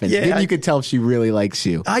what happens. Yeah, then you could tell if she really likes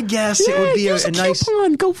you. I guess it would be a nice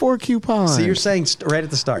coupon. Go for a coupon. So you're saying right at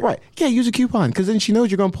the start. Right. Yeah, use a coupon because then she knows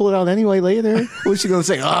you're going to pull it out anyway later. What's she going to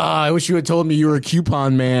say? I I wish you had told me you were a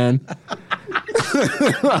coupon man.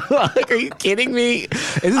 Like, are you kidding me?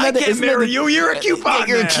 I can't marry you. You're a coupon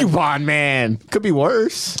You're man. a coupon man. Could be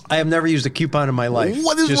worse. I have never used a coupon in my life.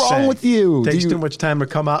 What is Just wrong saying. with you? Takes too much time to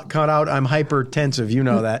cut out. I'm hypertensive. You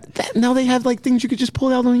know that. Now they have like things you could just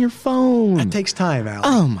pull out on your phone. That takes time, Alan.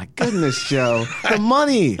 Oh my goodness, Joe. The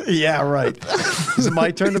money. Yeah, right. Is it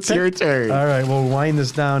my turn to It's pick? your turn. All right, we'll wind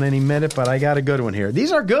this down any minute, but I got a good one here.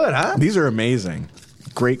 These are good, huh? These are amazing.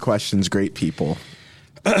 Great questions, great people.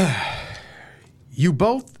 You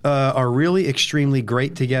both are really extremely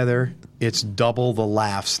great together. It's double the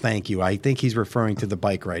laughs. Thank you. I think he's referring to the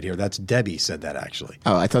bike ride here. That's Debbie said that, actually.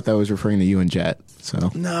 Oh, I thought that was referring to you and Jet.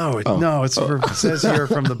 So No, it says here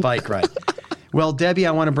from the bike ride. Well, Debbie,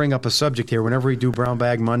 I want to bring up a subject here. Whenever we do Brown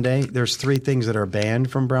Bag Monday, there's 3 things that are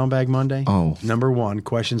banned from Brown Bag Monday. Oh. Number 1,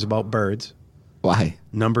 questions about birds. Why?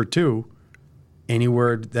 Number 2, any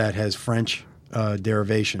word that has French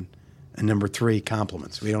derivation. And number 3,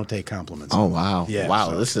 compliments. We don't take compliments. Oh, wow. Yeah, wow,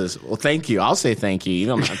 so- this is... Well, thank you. I'll say thank you. You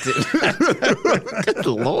don't have to. Good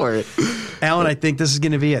Lord. Alan, I think this is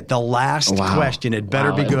going to be it. The last Wow. question. It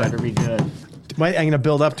better Wow, be it good. better be good. I'm going to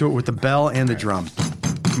build up to it with the bell and the drum.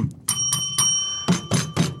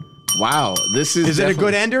 Wow, this is... Is it a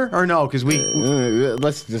good ender or no? Because we...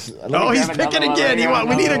 let's just... Oh, he's picking again.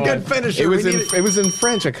 We need a good finisher. It was in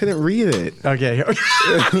French. I couldn't read it. Okay.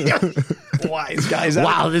 Wise guys.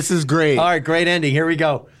 Wow, this is great. All right, great ending. Here we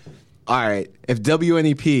go. All right. If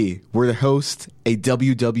WNEP were to host a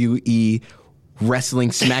WWE Wrestling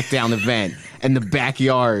SmackDown event in the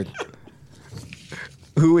backyard,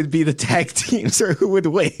 who would be the tag teams or who would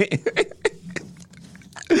win?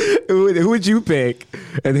 Who would you pick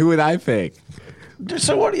and who would I pick?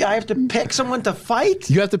 So what do you... I have to pick someone to fight?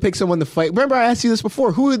 You have to pick someone to fight. Remember I asked you this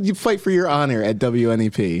before. Who would you fight for your honor at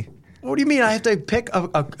WNEP? What do you mean? I have to pick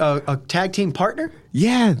a tag team partner?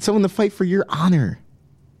 Yeah, someone to fight for your honor.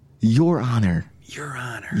 Your honor. Your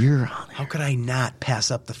honor. Your honor. How could I not pass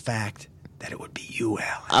up the fact that it would be you,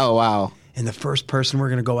 Alan? Oh, wow. And the first person we're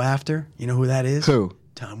going to go after, you know who that is? Who?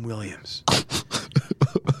 Tom Williams.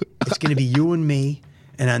 It's going to be you and me,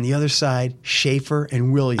 and on the other side, Schaefer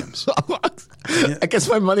and Williams. I guess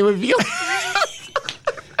my money would be on.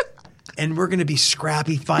 And we're going to be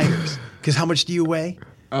scrappy fighters. Because how much do you weigh?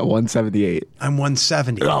 178. I'm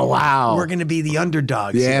 170. Oh, wow. We're going to be the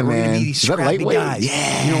underdogs. Yeah, we're man. going to be these Is that scrappy lightweight? guys.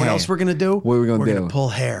 Yeah. You know what else we're going to do? What are we gonna We're do? going to pull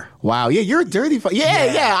hair. Wow. Yeah, you're a dirty fighter.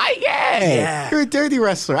 Yeah. Yeah. You're a dirty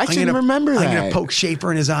wrestler. I shouldn't remember that. I'm going to poke Schaefer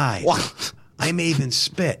in his eye. Wow. I may even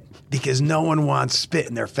spit because no one wants spit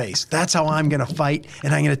in their face. That's how I'm going to fight,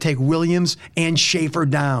 and I'm going to take Williams and Schaefer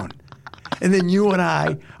down. And then you and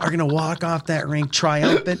I are going to walk off that ring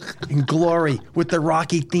triumphant in glory with the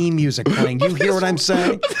Rocky theme music playing. Do you hear what I'm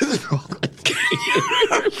saying?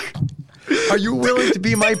 Are you willing to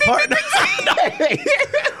be my partner?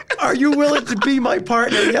 Are you willing to be my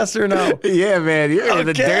partner, yes or no? Yeah, man. You're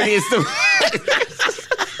the Okay. dirtiest of...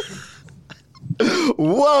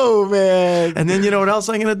 Whoa, man. And then you know what else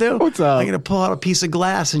I'm going to do? What's up? I'm going to pull out a piece of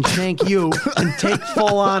glass and shank you and take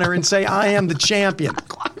full honor and say, I am the champion.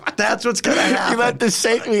 That's what's going to happen. You let this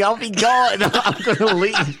shake me, I'll be gone. I'm going to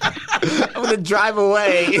leave. I'm going to drive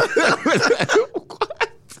away.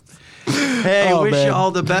 Hey, Oh, wish man. you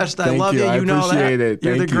all the best. I Thank love you. I You know appreciate that. it.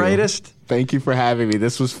 You're Thank the you. greatest. Thank you for having me.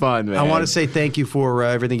 This was fun, man. I want to say thank you for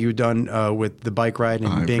everything you've done with the bike ride and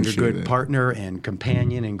I being a appreciate good it. partner and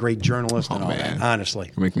companion and great journalist and all man. that.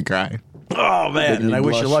 Honestly. You make me cry. Oh, man. Making And me I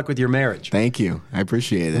wish you blush. luck with your marriage. Thank you. I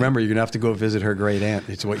appreciate it. Remember, you're going to have to go visit her great aunt.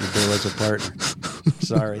 It's what you do as a partner.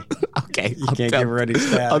 Sorry. Okay. You can't give her any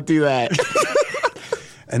status. I'll do that.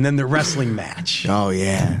 And then the wrestling match. Oh,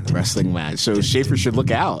 yeah. The wrestling match. So Schaefer should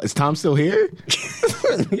look out. Is Tom still here?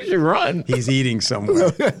 You should run. He's eating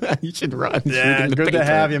somewhere. You should run. Yeah, Reading the good to paper.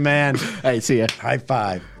 have you, man. Hey, see ya. High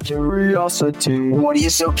five. Curiosity. What are you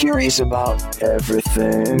so curious about?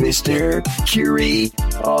 Everything, Mr. Curiosity.